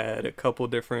week, we've had a couple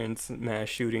different mass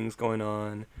shootings going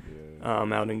on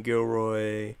out in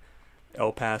Gilroy,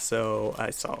 El Paso. I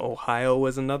saw Ohio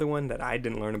was another one that I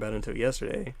didn't learn about until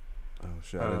yesterday. Oh,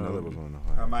 shit. I didn't know there was one in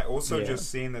Ohio. I might also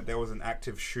just seen that there was an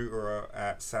active shooter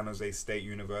at San Jose State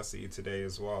University today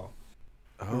as well.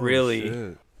 Oh, really?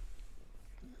 Shit.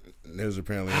 There's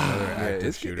apparently another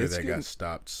active shooter that got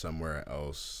stopped somewhere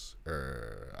else,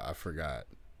 or I forgot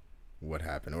what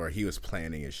happened, or he was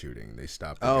planning a shooting. They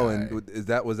stopped the guy. And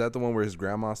was that the one where his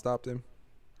grandma stopped him?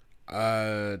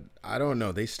 I don't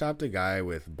know. They stopped a guy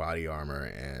with body armor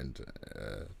and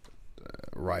a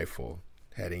rifle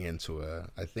heading into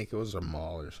I think it was a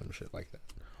mall or some shit like that.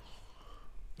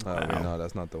 Wow. No,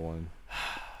 that's not the one.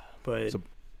 But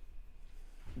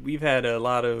we've had a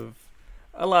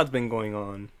lot's been going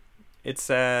on. It's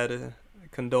sad.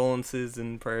 Condolences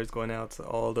and prayers going out to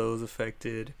all those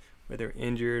affected, whether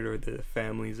injured or the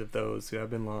families of those who have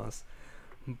been lost.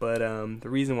 But the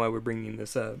reason why we're bringing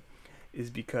this up is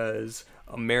because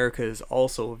America is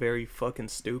also very fucking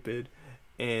stupid,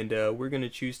 and we're going to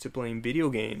choose to blame video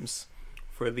games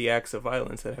for the acts of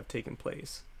violence that have taken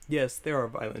place. Yes, there are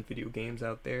violent video games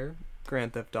out there.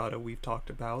 Grand Theft Auto we've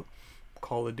talked about,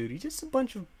 Call of Duty, just a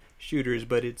bunch of shooters,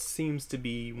 but it seems to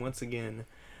be, once again,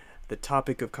 the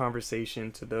topic of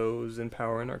conversation to those in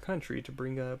power in our country to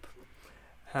bring up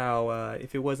how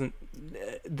if it wasn't,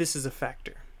 this is a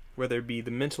factor, whether it be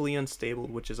the mentally unstable,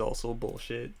 which is also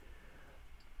bullshit,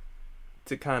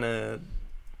 to kind of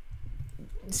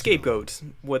scapegoat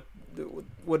what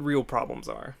real problems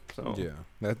are. So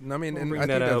yeah, I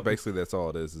think that's all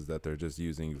it is that they're just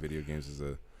using video games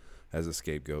as a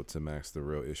scapegoat to mask the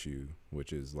real issue,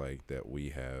 which is like that we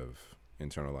have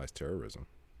internalized terrorism,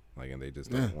 and they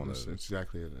just don't want to.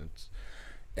 Exactly it.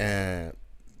 And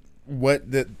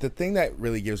what the thing that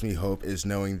really gives me hope is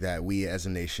knowing that we as a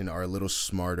nation are a little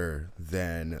smarter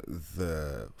than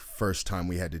the first time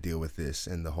we had to deal with this,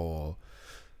 and the whole,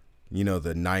 the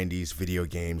 90s video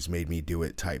games made me do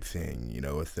it type thing,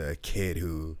 with the kid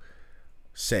who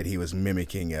said he was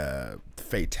mimicking a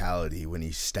fatality when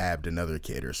he stabbed another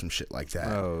kid or some shit like that.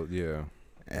 Oh, yeah.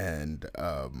 And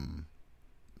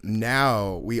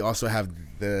now we also have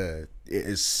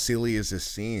as silly as it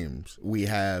seems, we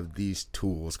have these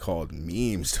tools called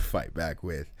memes to fight back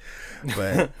with.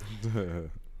 But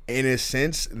in a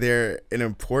sense, they're an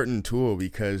important tool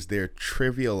because they're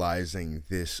trivializing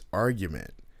this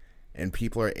argument. And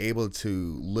people are able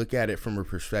to look at it from a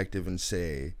perspective and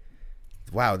say,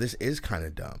 wow, this is kind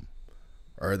of dumb.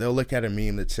 Or they'll look at a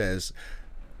meme that says,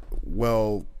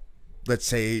 well, let's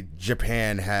say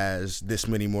Japan has this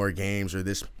many more games or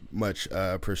this much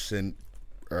percent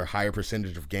or higher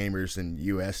percentage of gamers than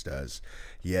U.S. does,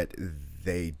 yet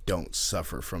they don't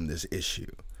suffer from this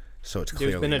issue. So it's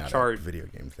clearly not a video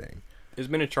game thing. There's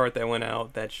been a chart that went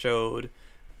out that showed,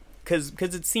 because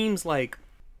it seems like,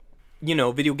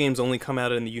 video games only come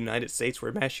out in the United States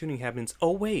where mass shooting happens.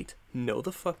 Oh, wait. No,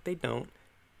 the fuck they don't.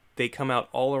 They come out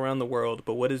all around the world.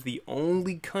 But what is the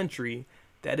only country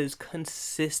that is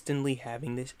consistently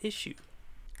having this issue?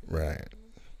 Right.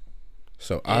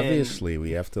 So obviously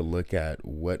we have to look at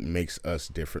what makes us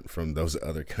different from those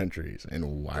other countries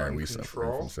and why are we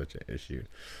suffering from such an issue.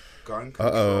 Gun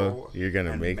control. You're going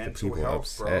to make the people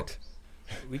upset.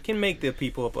 Bro. We can make the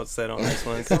people upset on this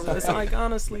one. Because it's like,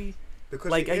 honestly...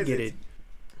 Because I get it.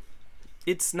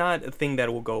 It's not a thing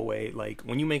that will go away. Like,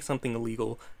 when you make something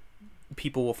illegal,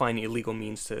 people will find illegal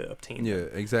means to obtain it. Yeah,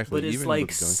 exactly. But it's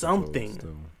like something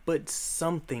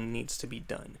needs to be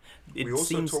done. We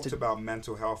also talked about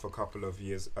mental health a couple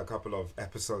of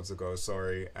episodes ago,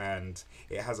 and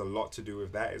it has a lot to do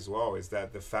with that as well, is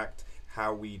that the fact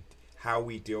how we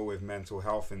deal with mental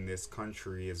health in this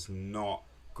country is not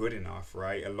good enough,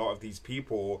 right? A lot of these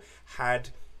people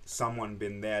had someone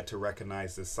been there to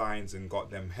recognize the signs and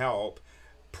got them help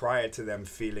prior to them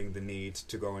feeling the need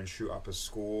to go and shoot up a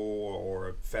school or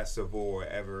a festival or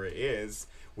whatever it is,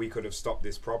 we could have stopped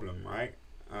this problem, right?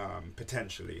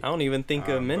 potentially. I don't even think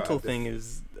a mental thing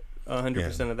is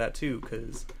 100% of that too,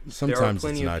 because there are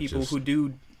plenty of people who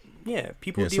do. Yeah,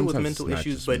 people deal with mental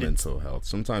issues, but mental health.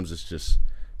 Sometimes it's just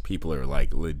people are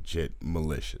like legit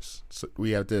malicious. So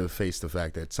we have to face the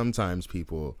fact that sometimes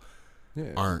people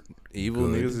aren't evil.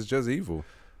 Good. Niggas is just evil.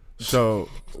 So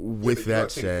with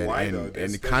that said,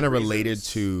 and kind of related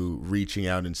to reaching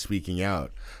out and speaking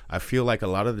out, I feel like a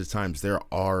lot of the times there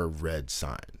are red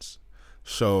signs.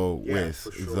 So with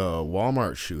the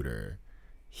Walmart shooter,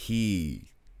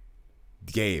 he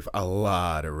gave a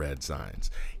lot of red signs.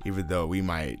 Even though we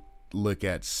might look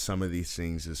at some of these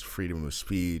things as freedom of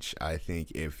speech, I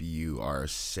think if you are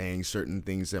saying certain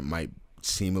things that might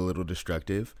seem a little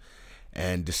destructive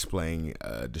and displaying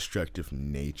a destructive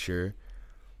nature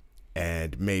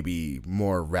and maybe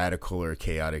more radical or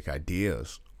chaotic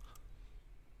ideas,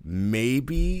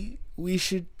 maybe we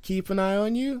should keep an eye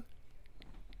on you.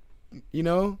 You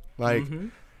know, like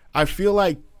I feel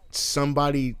like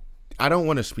somebody, I don't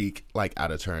want to speak like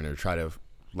out of turn or try to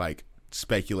like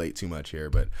speculate too much here,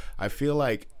 but I feel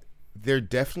like there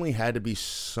definitely had to be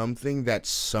something that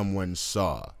someone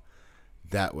saw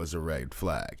that was a red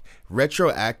flag.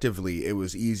 Retroactively, it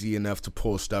was easy enough to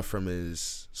pull stuff from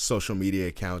his social media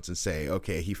accounts and say,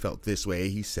 okay, he felt this way,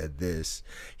 he said this.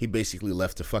 He basically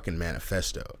left a fucking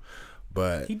manifesto.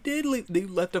 But he did they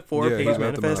left a 4-page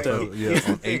manifesto.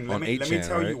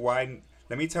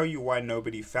 Let me tell you why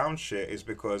nobody found shit is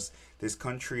because this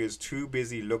country is too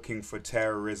busy looking for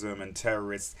terrorism and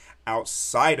terrorists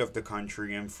outside of the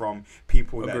country and from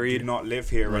people that do not live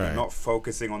here and are not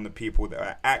focusing on the people that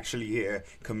are actually here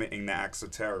committing the acts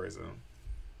of terrorism.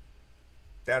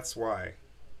 That's why.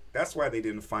 That's why they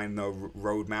didn't find no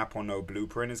roadmap or no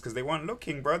blueprint, is because they weren't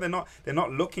looking, bro. They're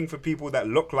not looking for people that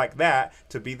look like that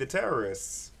to be the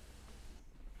terrorists.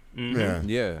 Mm-hmm.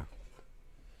 Yeah.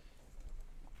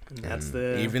 That's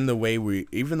the even the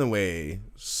way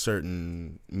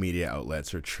certain media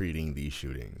outlets are treating these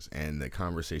shootings and the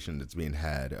conversation that's being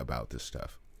had about this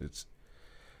stuff.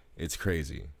 It's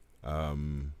crazy.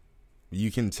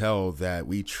 You can tell that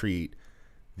we treat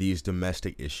these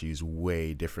domestic issues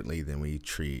way differently than we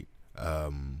treat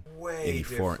any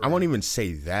foreign. I won't even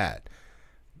say that.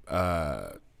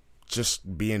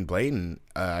 Just being blatant,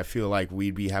 I feel like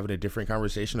we'd be having a different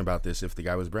conversation about this if the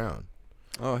guy was brown.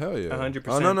 Oh, hell yeah. 100%.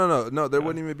 Oh, no. There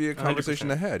wouldn't even be a conversation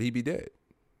 100%. Ahead. He'd be dead.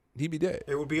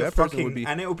 It would be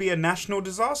and it would be a national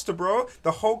disaster, bro.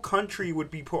 The whole country would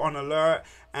be put on alert,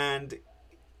 and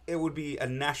it would be a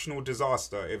national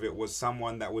disaster if it was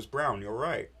someone that was brown. You're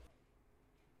right.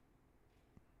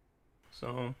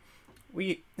 So,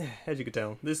 as you can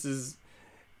tell, this is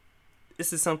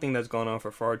something that's gone on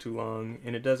for far too long,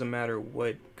 and it doesn't matter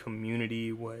what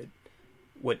community, what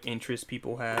interests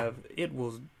people have,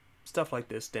 stuff like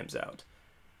this stems out.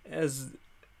 As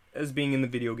being in the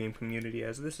video game community,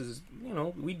 as this is,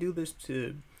 we do this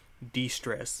to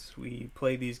de-stress. We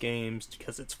play these games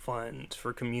because it's fun,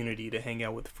 for community, to hang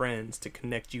out with friends, to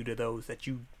connect you to those that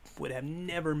you would have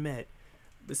never met.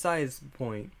 Besides the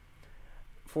point,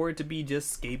 for it to be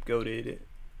just scapegoated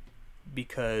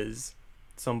because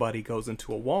somebody goes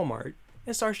into a Walmart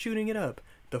and starts shooting it up,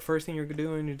 the first thing you're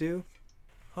going to do,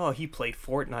 oh, he played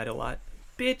Fortnite a lot.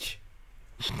 Bitch.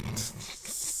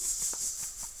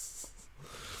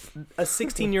 A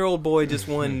 16-year-old boy just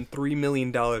won $3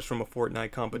 million from a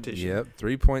Fortnite competition. Yep,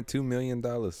 $3.2 million.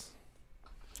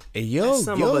 Hey,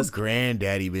 your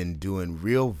granddaddy been doing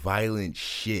real violent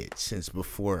shit since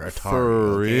before Atari.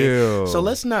 For real. So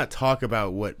let's not talk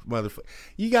about what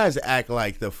you guys act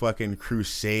like the fucking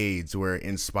Crusades were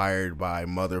inspired by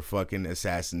motherfucking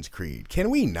Assassin's Creed. Can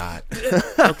we not?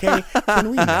 Okay?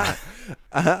 Can we not?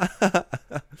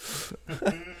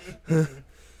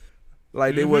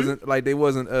 They wasn't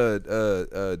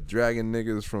dragging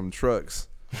niggas from trucks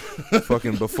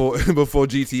fucking before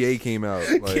GTA came out,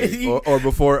 or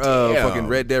before fucking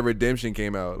Red Dead Redemption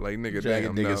came out. Like, nigga,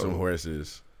 dragging niggas from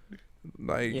horses.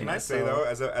 Like, can I say though,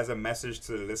 as a message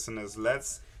to the listeners,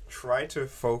 let's try to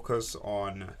focus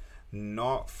on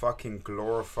not fucking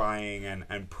glorifying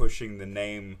and pushing the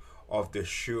name of the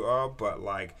shooter, but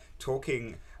like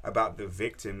talking about the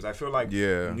victims. I feel like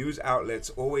news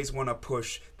outlets always want to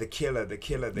push the killer. The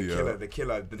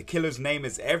killer's name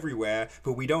is everywhere,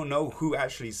 but we don't know who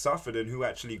actually suffered and who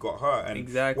actually got hurt. And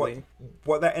exactly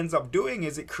what that ends up doing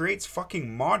is it creates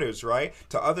fucking martyrs, right?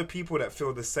 To other people that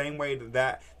feel the same way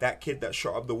that kid that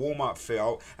shot up the Walmart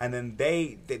felt, and then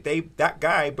that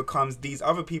guy becomes these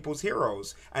other people's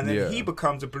heroes, and then he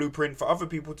becomes a blueprint for other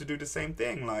people to do the same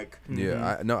thing. Like,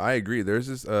 I agree. There's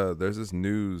this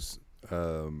news.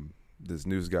 This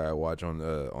news guy I watch on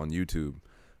YouTube,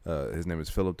 His name is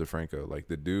Philip DeFranco. Like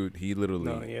the dude, he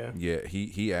literally,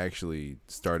 he actually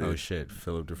started. Oh shit,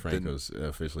 Philip DeFranco's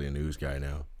officially a news guy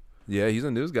now. Yeah, he's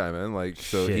a news guy, man. Like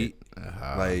so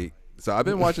so I've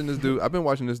been watching this dude. I've been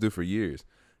watching this dude for years,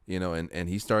 you know, and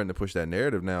he's starting to push that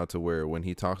narrative now to where when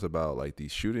he talks about like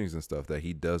these shootings and stuff, that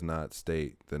he does not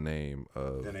state the name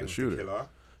of the shooter. The killer.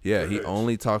 Yeah, he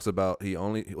only talks about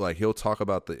he'll talk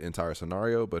about the entire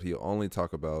scenario, but he'll only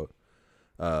talk about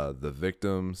the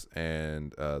victims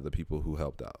and the people who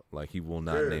helped out. Like he will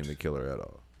not name the killer at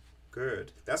all.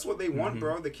 Good. That's what they want,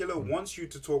 bro. The killer wants you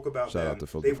to talk about Shout them. out to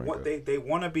Phil They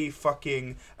want to be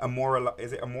fucking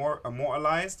immortalized.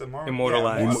 Immortalized.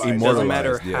 Immortalized. Doesn't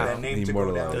matter how. Their name to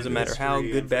go down Doesn't matter how,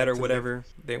 good, bad, or whatever.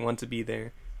 They want to be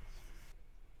there.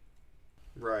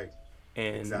 Right.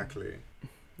 And exactly.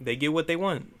 They get what they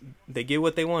want. They get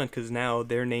what they want because now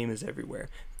their name is everywhere.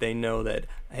 They know that,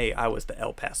 hey, I was the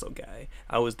El Paso guy.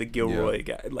 I was the Gilroy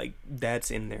guy. Like,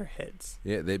 that's in their heads.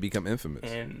 Yeah, they become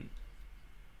infamous. And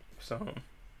so,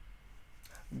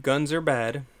 guns are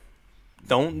bad.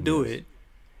 Don't do it.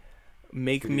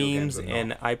 Make memes,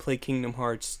 and I play Kingdom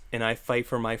Hearts, and I fight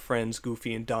for my friends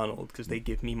Goofy and Donald because they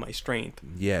give me my strength.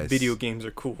 Yes. Video games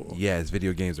are cool. Yes,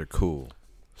 video games are cool.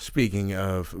 Speaking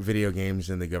of video games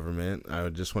and the government, I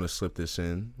just want to slip this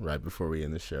in right before we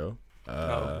end the show.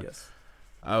 Yes.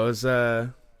 I was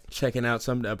checking out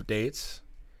some updates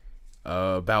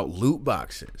about loot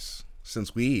boxes,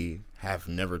 since we have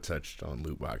never touched on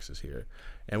loot boxes here.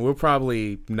 And we'll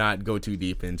probably not go too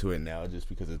deep into it now just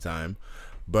because of time.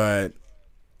 But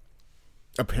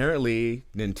apparently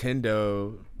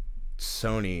Nintendo,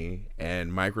 Sony,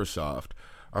 and Microsoft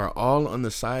are all on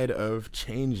the side of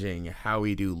changing how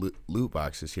we do loot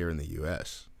boxes here in the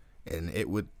U.S. And it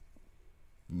would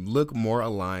look more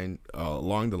aligned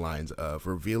along the lines of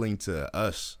revealing to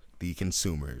us, the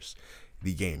consumers,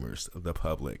 the gamers, the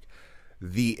public,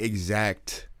 the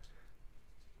exact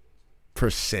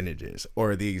percentages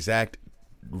or the exact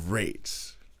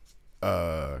rates.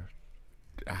 How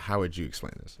would you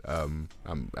explain this? I'm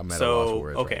at a loss for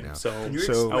words right now. Can you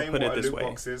explain I'll put what a loot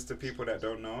box is to people that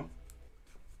don't know?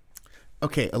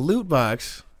 Okay, a loot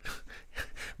box,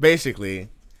 basically,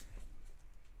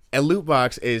 a loot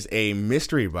box is a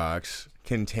mystery box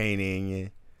containing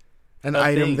an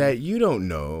item that you don't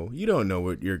know. You don't know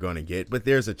what you're going to get, but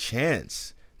there's a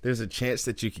chance. There's a chance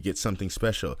that you could get something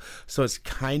special. So it's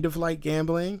kind of like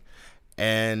gambling,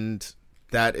 and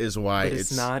that is why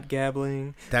it's not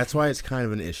gambling. That's why it's kind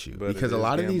of an issue, because a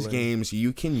lot of these games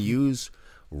you can use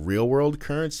real world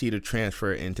currency to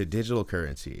transfer into digital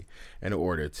currency in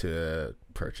order to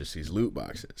purchase these loot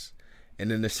boxes.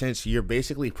 And in a sense, you're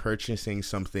basically purchasing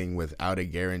something without a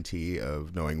guarantee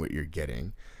of knowing what you're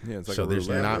getting. Yeah, it's like so there's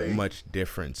not much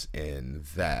difference in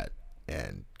that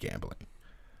and gambling.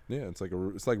 Yeah, it's like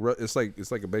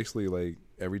basically like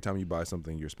every time you buy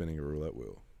something, you're spinning a roulette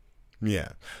wheel. Yeah.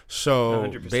 So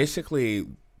 100%. Basically,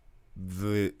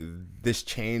 this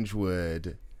change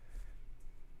would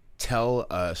tell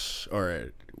us,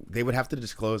 or they would have to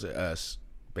disclose us,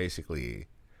 basically,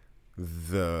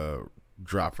 the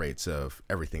drop rates of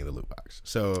everything in the loot box.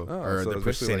 So the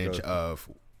percentage like of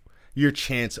your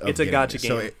chance of it's a gotcha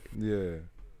game. So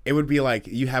it would be like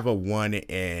you have a 1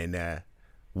 in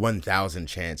 1,000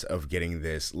 chance of getting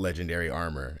this legendary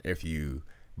armor if you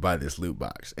buy this loot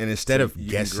box. And instead of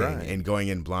guessing and going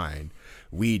in blind,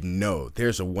 we'd know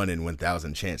there's a 1 in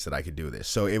 1,000 chance that I could do this.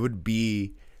 So it would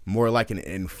be more like an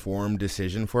informed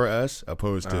decision for us,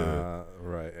 opposed to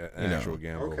an actual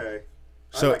gamble. Okay.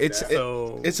 So it's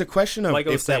a question of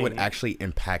if that would actually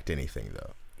impact anything,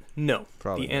 though. No,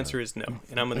 probably the answer is no,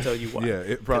 and I'm gonna tell you why.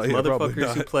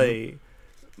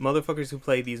 Motherfuckers who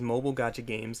play these mobile gacha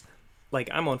games, like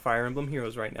I'm on Fire Emblem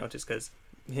Heroes right now, just because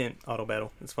hint auto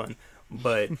battle, it's fun,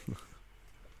 but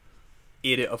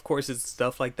it of course is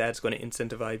stuff like that's going to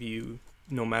incentivize you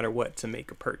no matter what to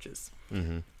make a purchase.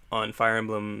 Mm-hmm. On Fire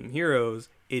Emblem Heroes,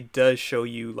 it does show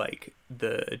you like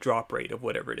the drop rate of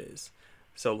whatever it is.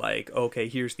 So like, okay,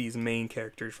 here's these main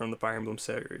characters from the Fire Emblem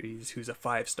series who's a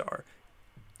 5-star.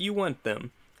 You want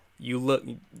them. You look,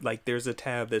 like there's a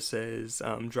tab that says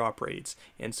drop rates.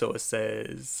 And so it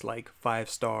says like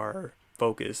 5-star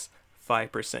focus,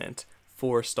 5%,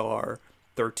 4-star,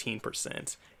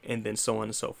 13%, and then so on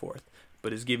and so forth.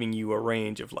 But it's giving you a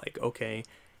range of like, okay,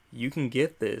 you can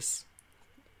get this,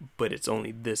 but it's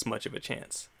only this much of a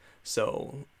chance.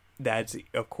 So that,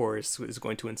 of course, is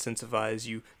going to incentivize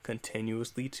you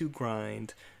continuously to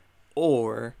grind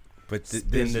or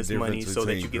spend this money so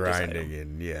that you get this item.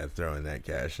 And throwing that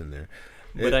cash in there.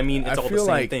 But I mean, it's all the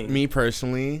same thing. Me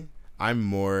personally,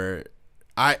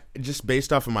 just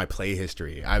based off of my play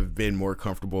history, I've been more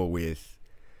comfortable with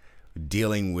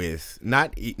dealing with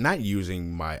not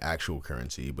using my actual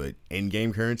currency, but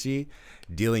in-game currency,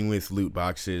 dealing with loot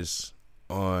boxes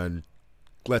on,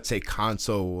 let's say,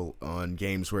 console on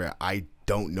games where I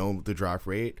don't know the drop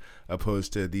rate,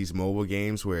 opposed to these mobile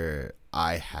games where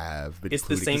I have been it's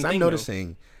included. The same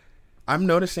thing, I'm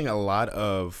noticing a lot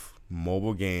of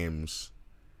mobile games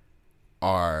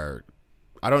are,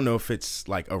 I don't know if it's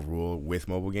like a rule with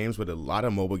mobile games, but a lot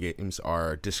of mobile games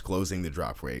are disclosing the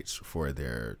drop rates for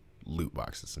their loot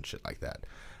boxes and shit like that,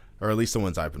 or at least the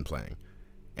ones I've been playing.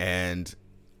 And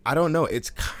I don't know,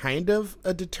 it's kind of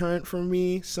a deterrent for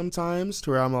me sometimes, to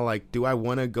where I'm all like, do I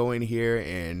want to go in here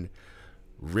and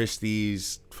risk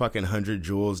these fucking 100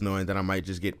 jewels knowing that I might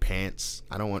just get pants?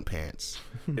 I don't want pants.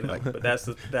 Like, but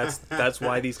that's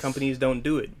why these companies don't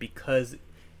do it, because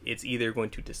it's either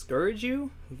going to discourage you,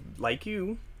 like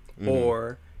you,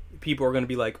 or people are going to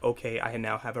be like, okay, I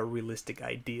now have a realistic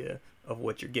idea of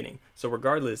what you're getting. So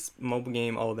regardless, mobile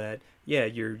game, all that, yeah,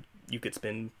 you could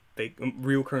spend fake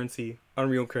real currency,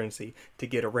 unreal currency to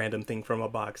get a random thing from a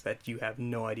box that you have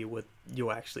no idea what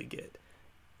you'll actually get.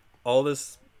 All the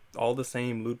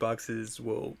same, loot boxes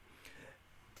will,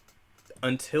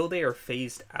 until they are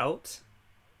phased out,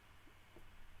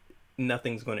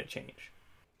 nothing's going to change.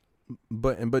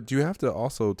 But you have to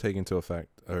also take into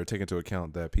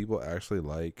account that people actually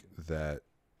like that.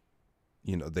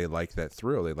 They like that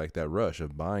thrill. They like that rush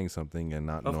of buying something and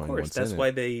not knowing what's in it. Of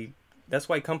course, that's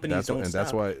why companies don't stop.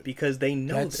 That's why, because they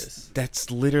know this.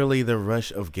 That's literally the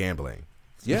rush of gambling.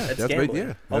 Yeah, that's gambling.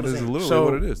 Yeah, that is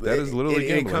literally what it is. That is literally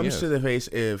gambling. It comes to the face,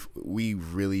 if we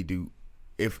really do,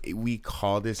 if we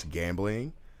call this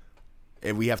gambling,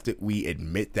 and we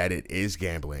admit that it is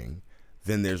gambling,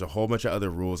 then there's a whole bunch of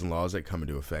other rules and laws that come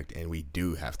into effect, and we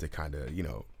do have to kind of,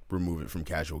 remove it from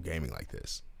casual gaming like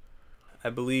this. I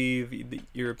believe the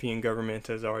European government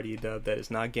has already dubbed that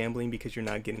it's not gambling because you're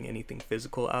not getting anything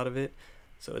physical out of it.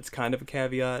 So it's kind of a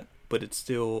caveat, but it's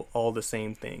still all the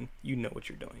same thing. You know what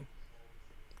you're doing.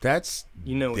 That's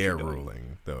their doing.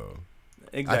 ruling, though.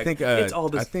 Exactly. I think it's all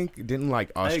this. I think didn't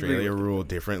Australia rule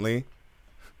differently?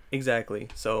 Exactly.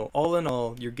 So all in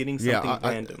all, you're getting something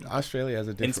random. Australia has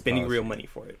a different and spending policy. real money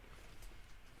for it.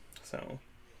 So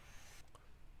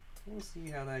we'll see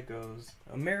how that goes.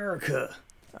 America.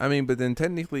 I mean, but then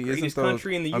technically greatest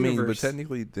country in the universe. I mean, but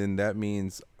technically, then that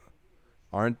means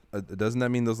doesn't that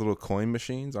mean those little coin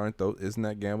machines isn't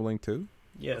that gambling too?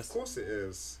 Yes. Of course it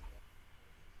is.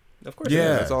 Of course.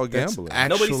 Yeah, that's all gambling.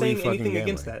 Nobody's saying anything gambling.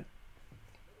 against that.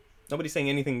 Nobody's saying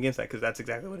anything against that, because that's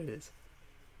exactly what it is.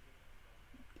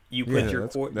 You put a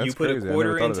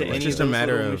quarter into any of those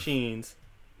little machines.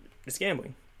 It's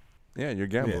gambling. Yeah, you're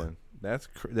gambling. Yeah.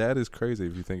 That is crazy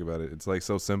if you think about it. It's like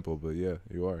so simple, but yeah,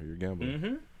 you're gambling.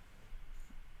 Mm-hmm.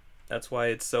 That's why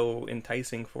it's so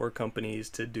enticing for companies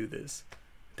to do this.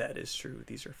 That is true.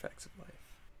 These are facts of life.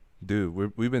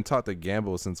 Dude, we've been taught to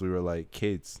gamble since we were like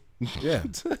kids. Yeah.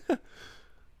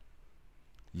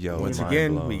 Yo, once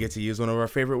again, we get to use one of our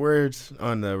favorite words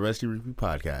on the Rusty Rupee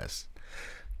podcast: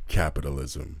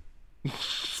 capitalism.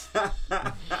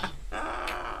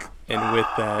 And with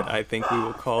that, I think we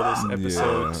will call this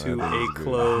episode to a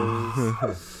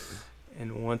close.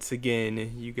 And once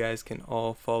again, you guys can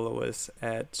all follow us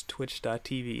at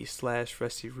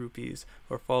twitch.tv/RustyRupees,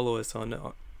 or follow us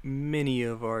on many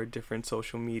of our different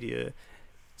social media.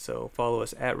 So follow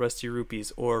us at Rusty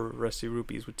Rupees, or Rusty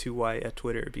Rupees with 2Y at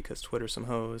Twitter, because Twitter's some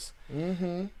hoes.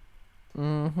 Mm-hmm.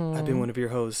 I've been one of your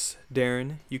hosts,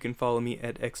 Darren. You can follow me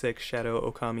at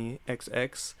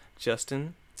XXShadowOkamiXX.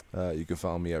 Justin. You can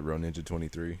follow me at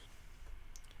RoNinja23.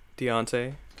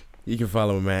 Deontay. You can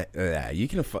follow me at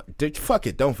fuck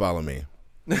it, don't follow me.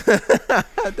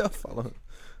 Don't follow me.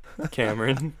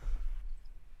 Cameron.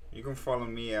 You can follow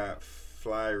me at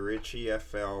Fly Richie,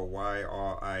 FLYRITCHIE.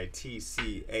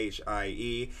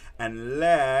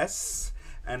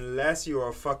 Unless you're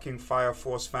a fucking Fire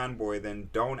Force fanboy, then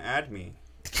don't add me.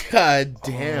 God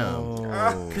damn.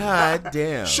 Oh. God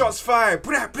damn. Shots fired.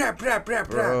 Blah, blah, blah, blah, blah.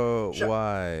 Bro,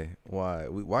 why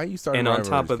are you starting? And on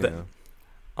top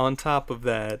of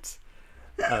that,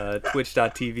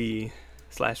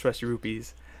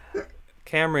 twitch.tv/RustyRupees.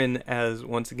 Cameron has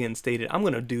once again stated, I'm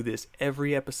going to do this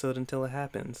every episode until it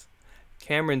happens.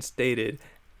 Cameron stated,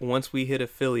 once we hit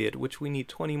affiliate, which we need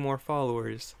 20 more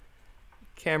followers,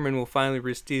 Cameron will finally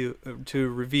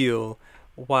reveal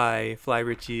why Fly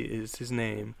Richie is his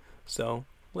name. So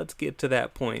let's get to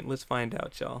that point. Let's find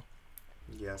out, y'all.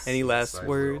 Yes. Any last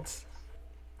words?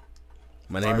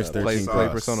 My name is 13. Play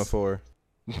Persona 4.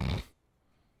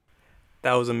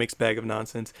 That was a mixed bag of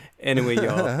nonsense. Anyway,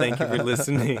 y'all, thank you for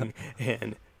listening,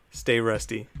 and stay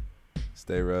rusty.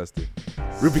 Stay rusty.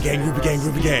 Rupee gang, Rupee gang,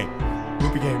 Rupee gang.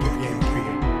 Whoopie game.